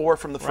 original 4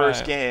 from the first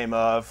Right. game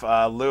of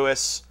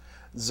Lewis,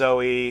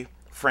 Zoe,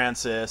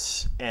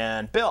 Francis,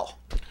 and Bill.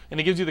 And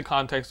it gives you the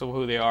context of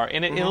who they are,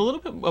 and, and a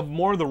little bit of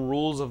more of the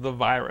rules of the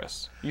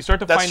virus. You start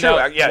to That's find true,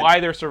 out yeah. why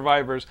they're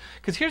survivors.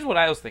 Because here's what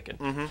I was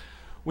thinking: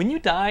 when you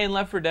die in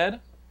Left 4 Dead,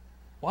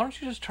 why don't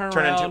you just turn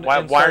around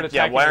and start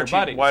attacking your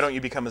buddies? Why don't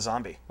you become a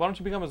zombie? Why don't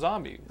you become a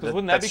zombie? Because That-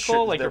 wouldn't that be that's cool?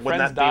 true. Like your Wouldn't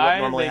friends that be what die,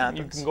 normally you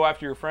happens? can go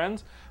after your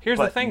friends. Here's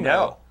the But thing, no.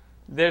 though.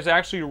 There's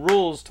actually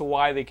rules to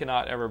why they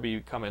cannot ever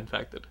become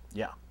infected.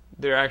 Yeah.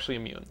 They're actually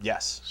immune.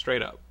 Yes.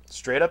 Straight up.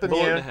 Straight up Bullet in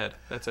immune. the head.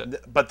 That's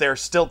it. But they're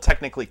still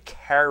technically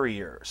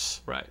carriers.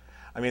 Right.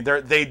 I mean,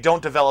 they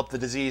don't develop the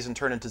disease and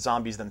turn into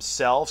zombies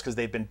themselves because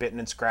they've been bitten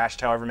and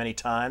scratched however many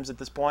times at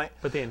this point.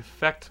 But they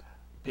infect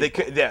They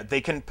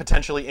can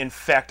potentially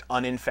infect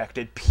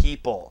uninfected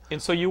people.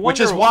 And so you which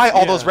wonder, is why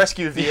all those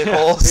rescue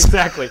vehicles.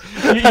 exactly.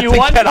 to You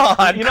wonder, get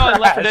on you know, in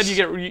Left 4 Dead, crash.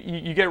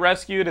 you get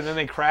rescued and then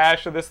they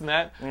crash or this and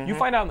that. Mm-hmm. You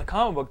find out in the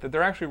comic book that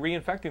they're actually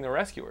reinfecting the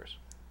rescuers.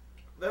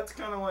 That's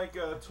kind of like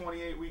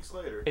 28 weeks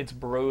later. It's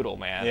brutal,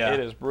 man. Yeah. It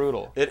is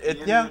brutal.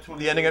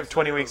 The ending of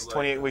 28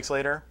 later. weeks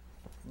later.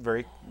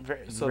 Very.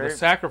 So the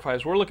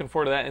sacrifice, we're looking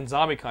forward to that in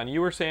ZombieCon. You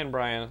were saying,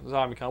 Brian,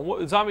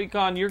 ZombieCon.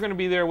 ZombieCon, you're going to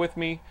be there with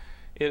me.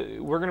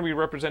 We're going to be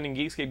representing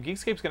Geekscape.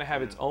 Geekscape's going to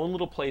have its own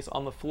little place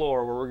on the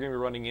floor where we're going to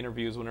be running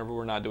interviews whenever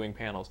we're not doing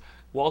panels.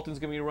 Walton's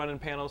going to be running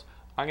panels.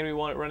 I'm going to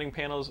be running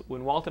panels.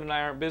 When Walton and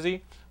I aren't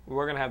busy,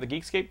 we're going to have the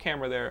Geekscape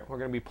camera there. We're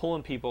going to be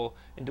pulling people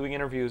and doing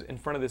interviews in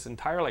front of this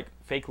entire like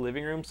fake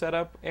living room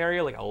setup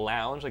area, like a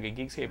lounge, like a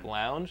Geekscape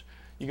lounge.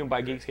 You can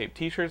buy Geekscape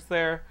t-shirts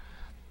there.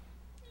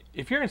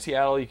 If you're in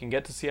Seattle, you can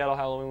get to Seattle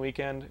Halloween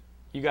weekend.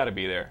 You got to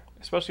be there,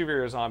 especially if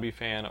you're a zombie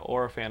fan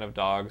or a fan of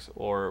dogs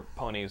or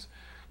ponies.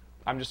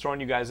 I'm just throwing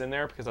you guys in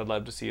there because I'd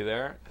love to see you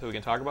there so we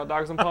can talk about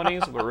dogs and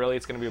ponies, but really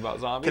it's going to be about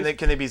zombies.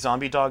 Can they be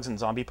zombie dogs and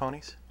zombie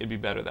ponies? It'd be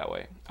better that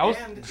way.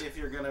 And if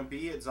you're going to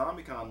be at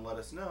ZombieCon, let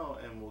us know,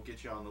 and we'll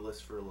get you on the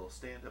list for a little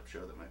stand-up show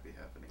that might be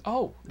happening.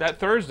 Oh, that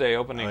Thursday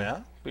opening. Oh,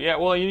 yeah? Yeah,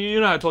 well, you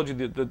know how I told you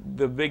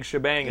the big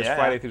shebang is Yeah,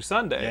 Friday yeah. through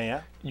Sunday. Yeah,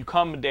 yeah. You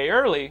come a day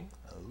early.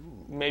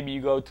 Maybe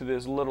you go to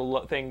this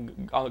little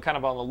thing kind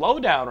of on the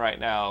lowdown right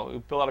now.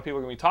 A lot of people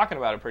are going to be talking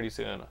about it pretty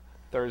soon.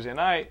 Thursday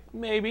night,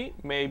 maybe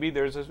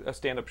there's a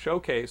stand-up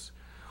showcase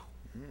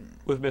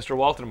with Mr.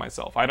 Walton and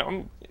myself.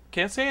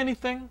 Can't say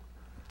anything.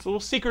 It's a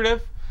little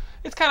secretive.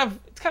 It's kind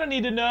of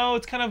need to know.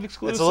 It's kind of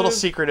exclusive. It's a little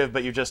secretive,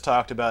 but you just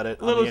talked about it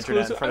on the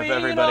internet in front of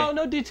everybody.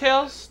 No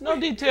details. No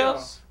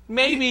details.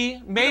 Maybe. I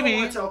don't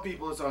want to tell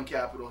people it's on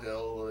Capitol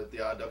Hill at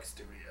the Odd Duck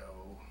Studio.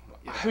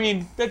 You know. I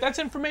mean, that's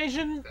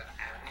information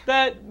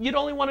that you'd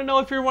only want to know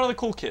if you're one of the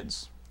cool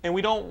kids. And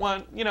we don't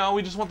want,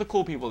 we just want the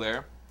cool people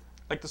there.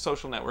 Like the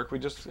Social Network. We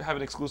just have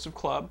an exclusive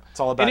club. It's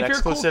all about and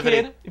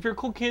exclusivity. If you're a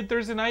cool kid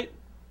Thursday night,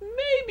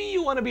 maybe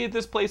you want to be at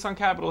this place on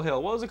Capitol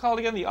Hill. What was it called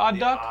again? The Odd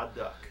Duck? Odd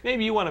Duck.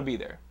 Maybe you want to be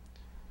there.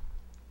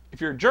 If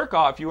you're a jerk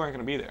off, you aren't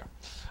going to be there.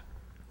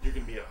 You're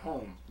going to be at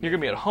home. You're going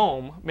to be at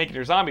home making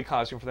your zombie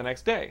costume for the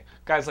next day.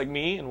 Guys like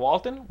me and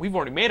Walton,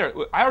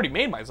 I already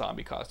made my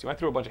zombie costume. I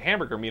threw a bunch of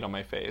hamburger meat on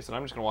my face, and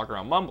I'm just going to walk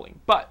around mumbling.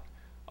 But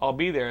I'll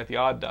be there at the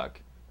Odd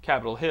Duck,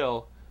 Capitol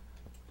Hill,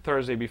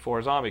 Thursday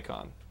before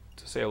ZombieCon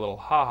to say a little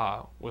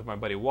ha-ha with my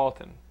buddy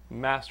Walton,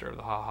 master of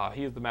the ha-ha.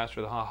 He is the master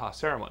of the ha-ha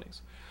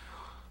ceremonies.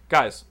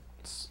 Guys,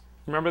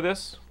 remember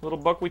this little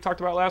book we talked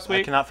about last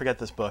week? I cannot forget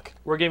this book.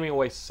 We're giving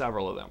away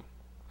several of them.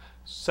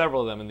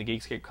 Several of them in the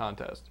Geekscape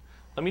contest.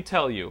 Let me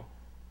tell you,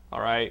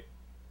 all right,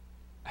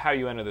 how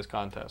you enter this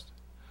contest.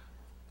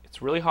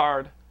 It's really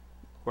hard.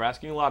 We're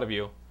asking a lot of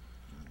you.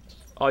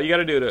 All you got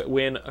to do to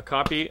win a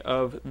copy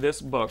of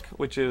this book,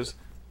 which is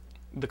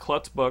the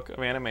Klutz book of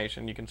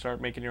animation. You can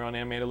start making your own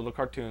animated little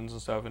cartoons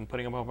and stuff and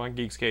putting them up on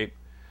Geekscape.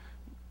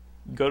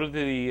 Go to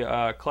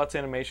the Klutz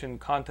animation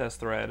contest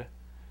thread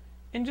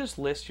and just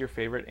list your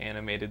favorite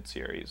animated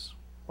series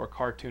or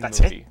cartoon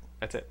movie.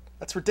 That's it.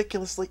 That's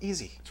ridiculously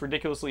easy. It's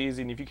ridiculously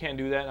easy, and if you can't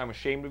do that, I'm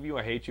ashamed of you,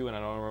 I hate you, and I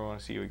don't ever want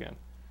to see you again.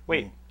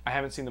 Wait, I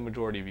haven't seen the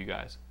majority of you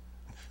guys.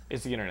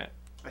 It's the internet.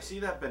 I see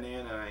that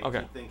banana, and I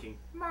keep thinking,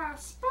 my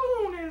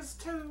spoon is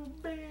too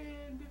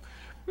big.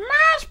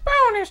 My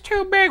spoon is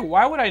too big.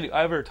 Why would I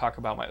ever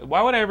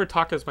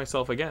talk as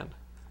myself again?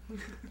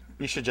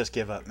 You should just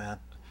give up, man.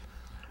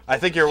 I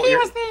think you're. He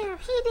was there.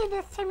 He did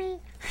this to me.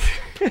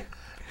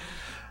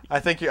 I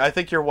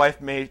think your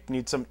wife may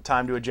need some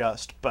time to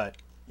adjust, but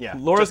yeah.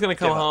 Laura's just gonna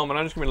come give up. home, and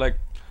I'm just gonna be like,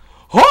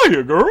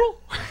 "Hiya, girl."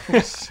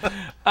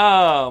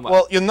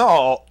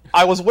 Well,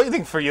 I was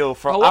waiting for you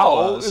for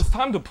Hello, hours. it's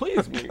time to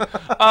please me.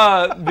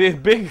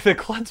 The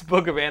Klutz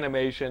Book of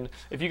Animation.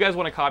 If you guys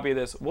want a copy of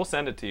this, we'll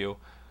send it to you.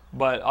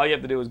 But all you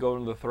have to do is go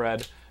into the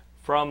thread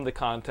from the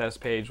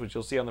contest page, which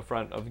you'll see on the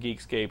front of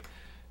Geekscape,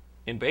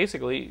 and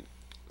basically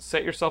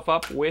set yourself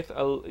up with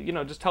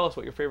just tell us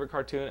what your favorite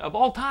cartoon of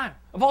all time,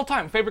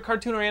 favorite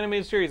cartoon or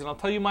animated series, and I'll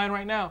tell you mine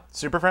right now.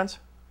 Super Friends?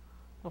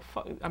 Oh,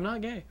 fuck, I'm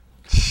not gay.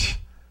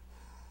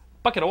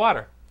 Bucket of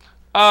water.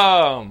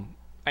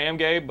 I am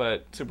gay,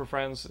 but Super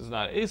Friends is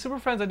not. Super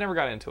Friends, I never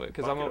got into it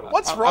because I'm a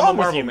What's I'm wrong a with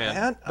Marvel you, man.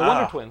 man? The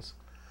Wonder Twins.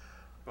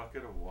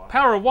 Bucket of water.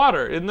 Power of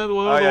Water. Isn't that the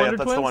Wonder yeah, Twins?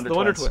 that's the Wonder The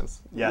Wonder Twins.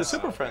 Twins. Yes. The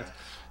Super Friends.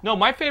 No,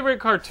 my favorite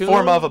cartoon.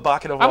 Form of a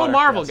bucket of water. I'm a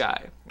Marvel yes.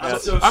 guy. I'm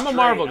so I'm a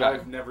Marvel straight, guy.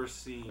 I've never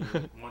seen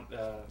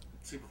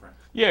Super Friends.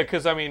 Yeah,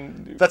 because I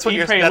mean, That's what Eat,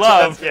 you're- Pray, that's-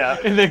 Love,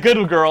 that's- yeah. and the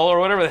Good Girl or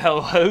whatever the hell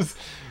it was.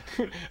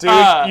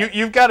 Dude,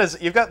 you've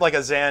got like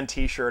a Zan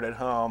T-shirt at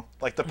home,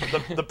 like the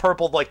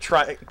purple like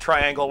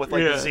triangle with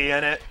like Yeah. the Z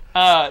in it,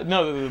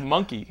 No, the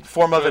monkey.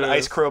 form of an It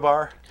ice is.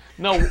 crowbar.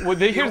 No, well,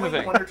 here's the only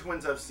thing. Wonder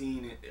Twins I've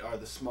seen are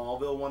the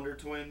Smallville Wonder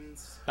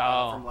Twins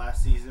Oh. from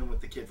last season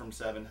with the kid from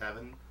Seven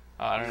Heaven.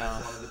 I don't know.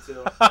 One of the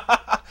two.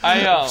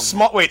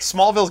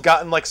 Smallville's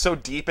gotten like so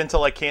deep into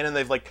like canon.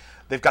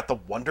 They've got the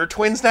Wonder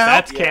Twins now.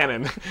 That's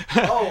canon.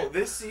 Oh,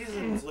 this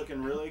season's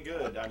looking really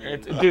good. I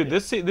mean, Dude,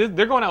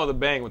 they're going out with a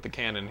bang with the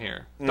canon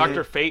here.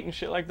 Dr. Fate and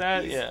shit like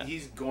that.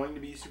 he's going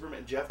to be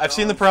Superman. Jeff I've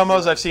seen the Johns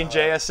promos. I've seen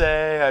supervised,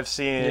 JSA. I've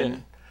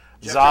seen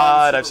Jeff Zod.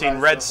 Johns I've seen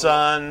supervised Red the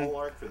Sun. whole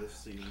arc for this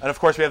season. And of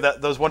course, we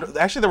have those wonder.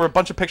 Actually, there were a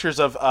bunch of pictures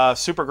of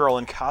Supergirl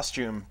in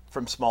costume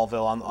from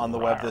Smallville on the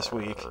web this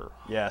week.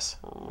 Yes.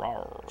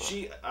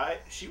 She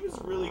was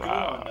really good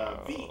on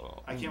V.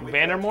 I can't wait.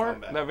 Vandermoor? For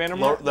that to come That back.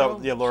 Vandermoor?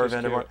 Laura She's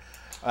Vandermoor. cute.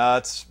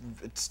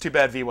 It's too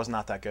bad V was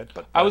not that good.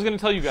 But I was going to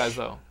tell you guys,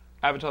 though,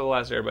 Avatar The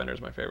Last Airbender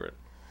is my favorite.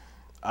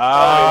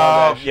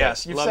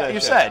 yes, Love that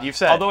you've shit.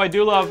 said. Although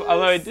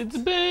it's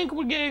big,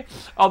 we're gay.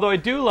 Although I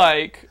do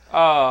like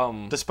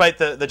Despite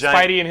the giant.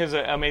 Spidey and his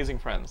amazing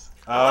friends.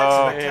 Oh,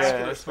 I like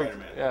Spectacular Yeah,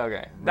 Spider-Man. Yeah,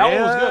 okay. That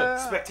one was good.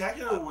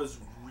 Spectacular was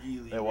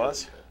really. It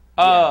was?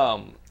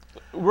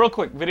 Real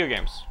quick, video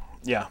games.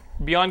 Yeah.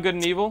 Beyond Good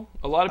and Evil.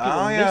 A lot of people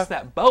Oh, yeah. miss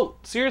that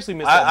boat. Seriously,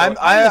 miss that boat.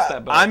 I miss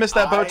that boat. I missed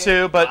that boat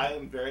too, but I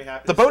am very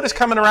happy the to boat is say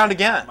coming around I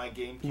again. have my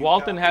GameCube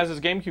Walton copy. has his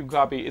GameCube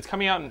copy. It's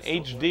coming out in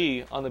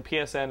HD on the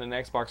PSN and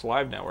Xbox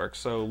Live network.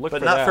 So look but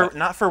for not that.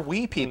 not for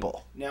Wii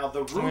people. Now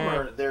the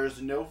rumor,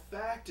 there's no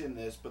fact in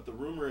this, but the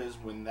rumor is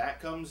when that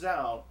comes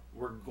out,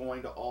 we're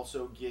going to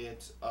also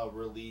get a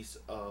release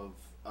of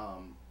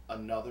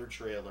another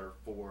trailer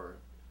for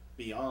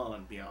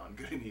Beyond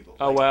Good and Evil.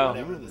 Oh, Like, wow.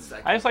 whatever the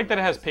second I just like that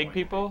it has release is pig going to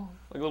be. people,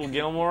 like little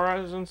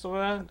Gilmores and stuff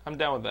like that. I'm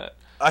down with that.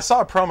 I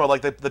saw a promo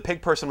like the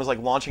pig person was like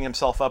launching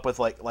himself up with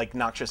like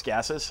noxious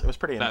gases. It was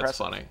pretty That's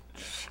impressive. funny.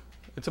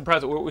 It's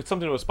impressive. It's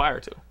something to aspire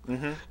to.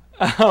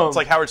 It's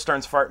like Howard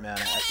Stern's fart man.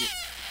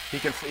 He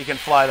can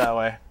fly that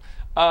way.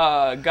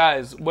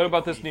 Guys, what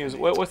about this news?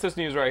 What's this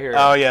news right here?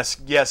 Oh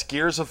yes.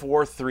 Gears of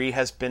War 3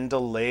 has been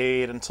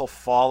delayed until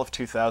fall of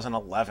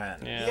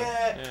 2011.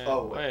 Yeah.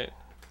 Oh, wait.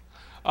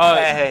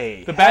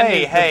 Hey, the bad hey,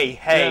 news- hey,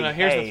 hey, no,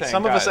 here's hey. the thing,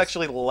 Some of us guys.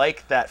 actually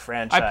like that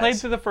franchise. I played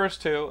through the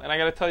first two, and I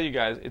got to tell you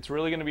guys, it's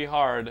really going to be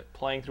hard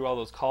playing through all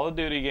those Call of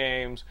Duty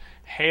games,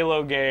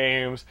 Halo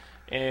games,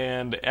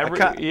 and every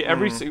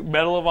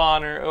Medal of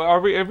Honor,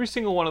 every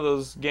single one of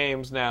those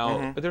games now.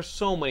 Mm-hmm. But there's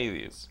so many of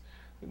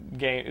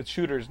these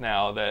shooters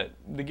now that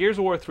the Gears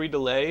of War 3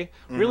 delay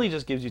really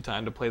just gives you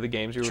time to play the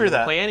games you were True going to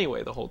that. play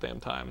anyway the whole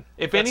damn time.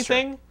 If That's true.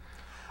 anything,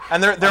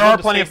 And there love are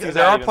to plenty space of things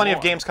there out are even plenty of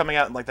more. games coming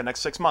out in like the next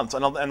 6 months,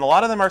 and a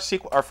lot of them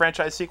are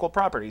franchise sequel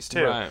properties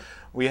too. Right.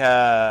 We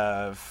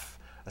have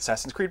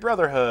Assassin's Creed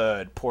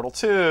Brotherhood, Portal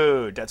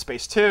 2, Dead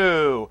Space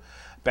 2,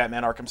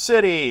 Batman: Arkham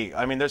City.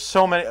 I mean, there's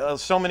so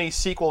many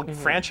sequel Mm-hmm.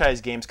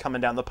 franchise games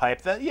coming down the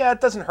pipe that it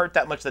doesn't hurt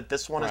that much that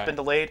this one has Right. been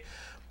delayed.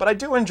 But I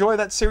do enjoy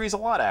that series a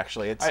lot.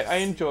 Actually, it's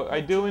I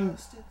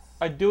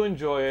do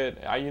enjoy it.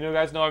 You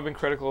guys know I've been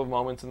critical of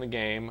moments in the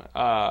game,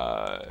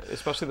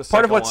 especially the second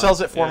part of what one.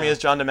 sells it for me Yeah. is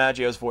John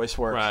DiMaggio's voice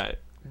work. Right.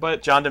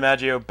 But John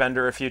DiMaggio,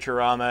 Bender of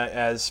Futurama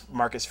as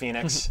Marcus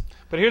Phoenix.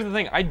 But here's the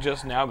thing: I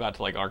just now got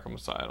to like Arkham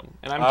Asylum,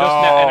 and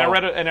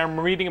I'm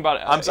reading about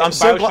it. I'm so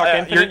Bioshock glad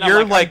Infinite, and I'm you're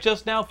I like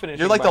just now finished.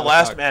 You're like the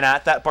last man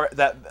at the Party.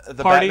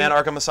 Batman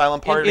Arkham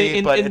Asylum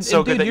party, but it's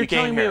so good that you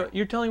came here.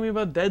 You're telling me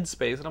about Dead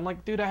Space, and I'm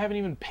like, dude, I haven't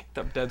even picked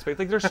up Dead Space.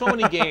 Like, there's so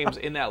many games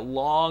in that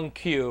long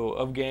queue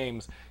of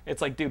games.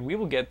 It's like, dude, we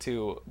will get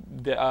to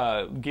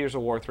Gears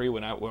of War 3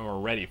 when we're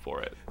ready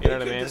for it. You know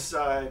what I They could mean?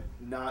 decide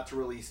not to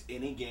release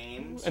any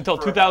games Until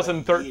for about a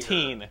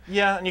 2013. year.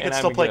 Yeah, and you could And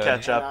still I'm play good.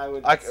 catch up. And I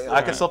would I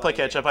still could still play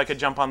play catch up. I could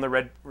jump on the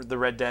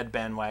Red Dead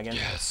bandwagon.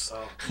 Yes.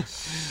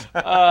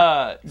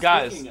 Oh.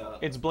 Guys, Speaking of-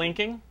 it's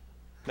blinking.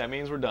 That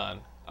means we're done.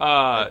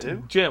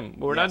 do? Jim,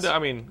 we're not Yes. done. I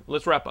mean,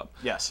 let's wrap up.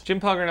 Yes. Jim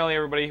Pelgrinelli,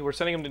 everybody. We're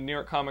sending him to New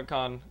York Comic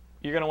Con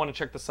you're going to want to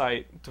check the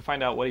site to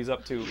find out what he's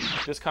up to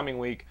this coming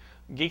week.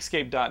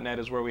 Geekscape.net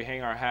is where we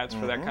hang our hats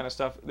for that kind of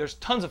stuff. There's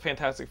tons of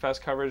Fantastic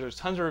Fest coverage. There's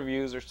tons of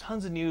reviews. There's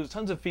tons of news,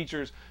 tons of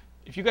features.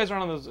 If you guys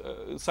aren't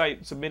on the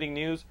site submitting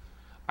news,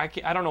 I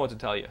don't know what to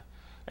tell you.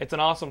 It's an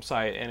awesome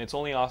site, and it's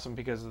only awesome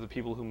because of the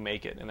people who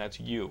make it, and that's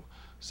you.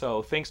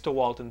 So thanks to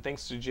Walton,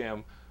 thanks to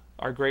Jim,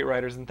 our great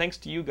writers, and thanks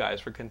to you guys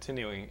for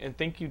continuing. And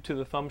thank you to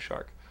the Thumb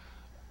Shark.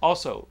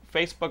 Also,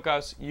 Facebook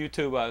us,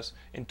 YouTube us,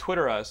 and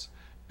Twitter us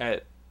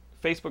at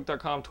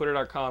Facebook.com,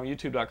 Twitter.com,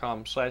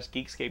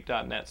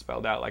 YouTube.com/Geekscape.net,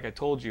 spelled out like I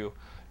told you.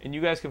 And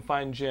you guys can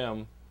find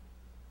Jim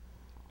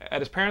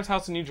at his parents'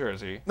 house in New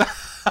Jersey. No,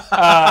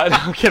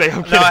 I'm kidding.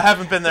 No, I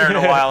haven't been there in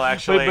a while,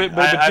 actually.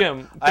 But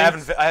Jim, I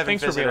haven't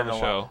thanks for being on in the a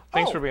show. while.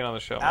 Thanks for being on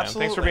the show, man.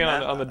 Absolutely, Thanks for being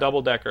man. on the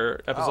Double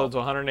Decker, episodes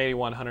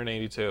 181,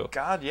 182.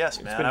 God,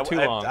 yes, man. It's been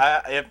too long.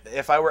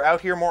 If I were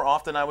out here more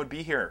often, I would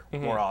be here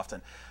more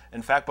often.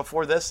 In fact,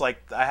 before this,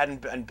 like, I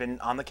hadn't been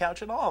on the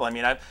couch at all. I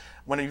mean,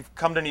 when you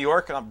come to New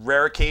York on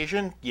rare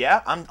occasion, yeah,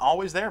 I'm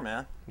always there,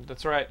 man.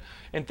 That's right.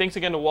 And thanks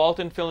again to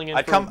Walton filling in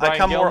I'd for come Brian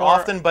more Gilmore.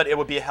 often, but it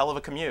would be a hell of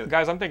a commute.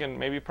 Guys, I'm thinking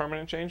maybe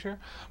permanent change here.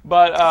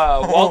 But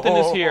Walton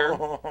is here.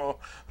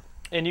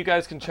 And you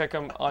guys can check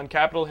him on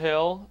Capitol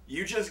Hill.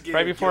 You just gave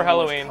right before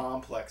Gilmore's Halloween.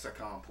 Complex a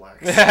complex.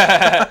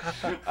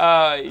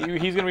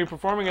 He's going to be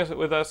performing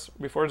with us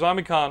before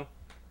ZombieCon.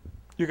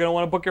 You're going to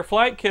want to book your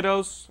flight,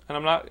 kiddos. And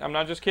I'm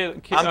not just kidding.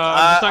 I'm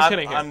just not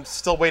kidding here. I'm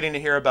still waiting to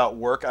hear about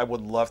work. I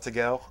would love to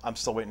go. I'm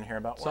still waiting to hear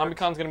about work.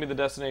 ZombieCon's going to be the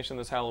destination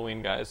this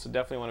Halloween, guys. So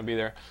definitely want to be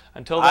there.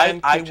 Until then,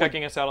 keep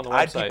checking us out on the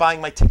website. I'd be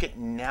buying my ticket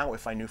now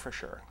if I knew for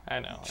sure. I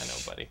know,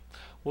 buddy.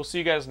 We'll see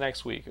you guys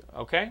next week,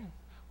 okay?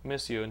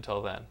 Miss you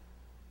until then.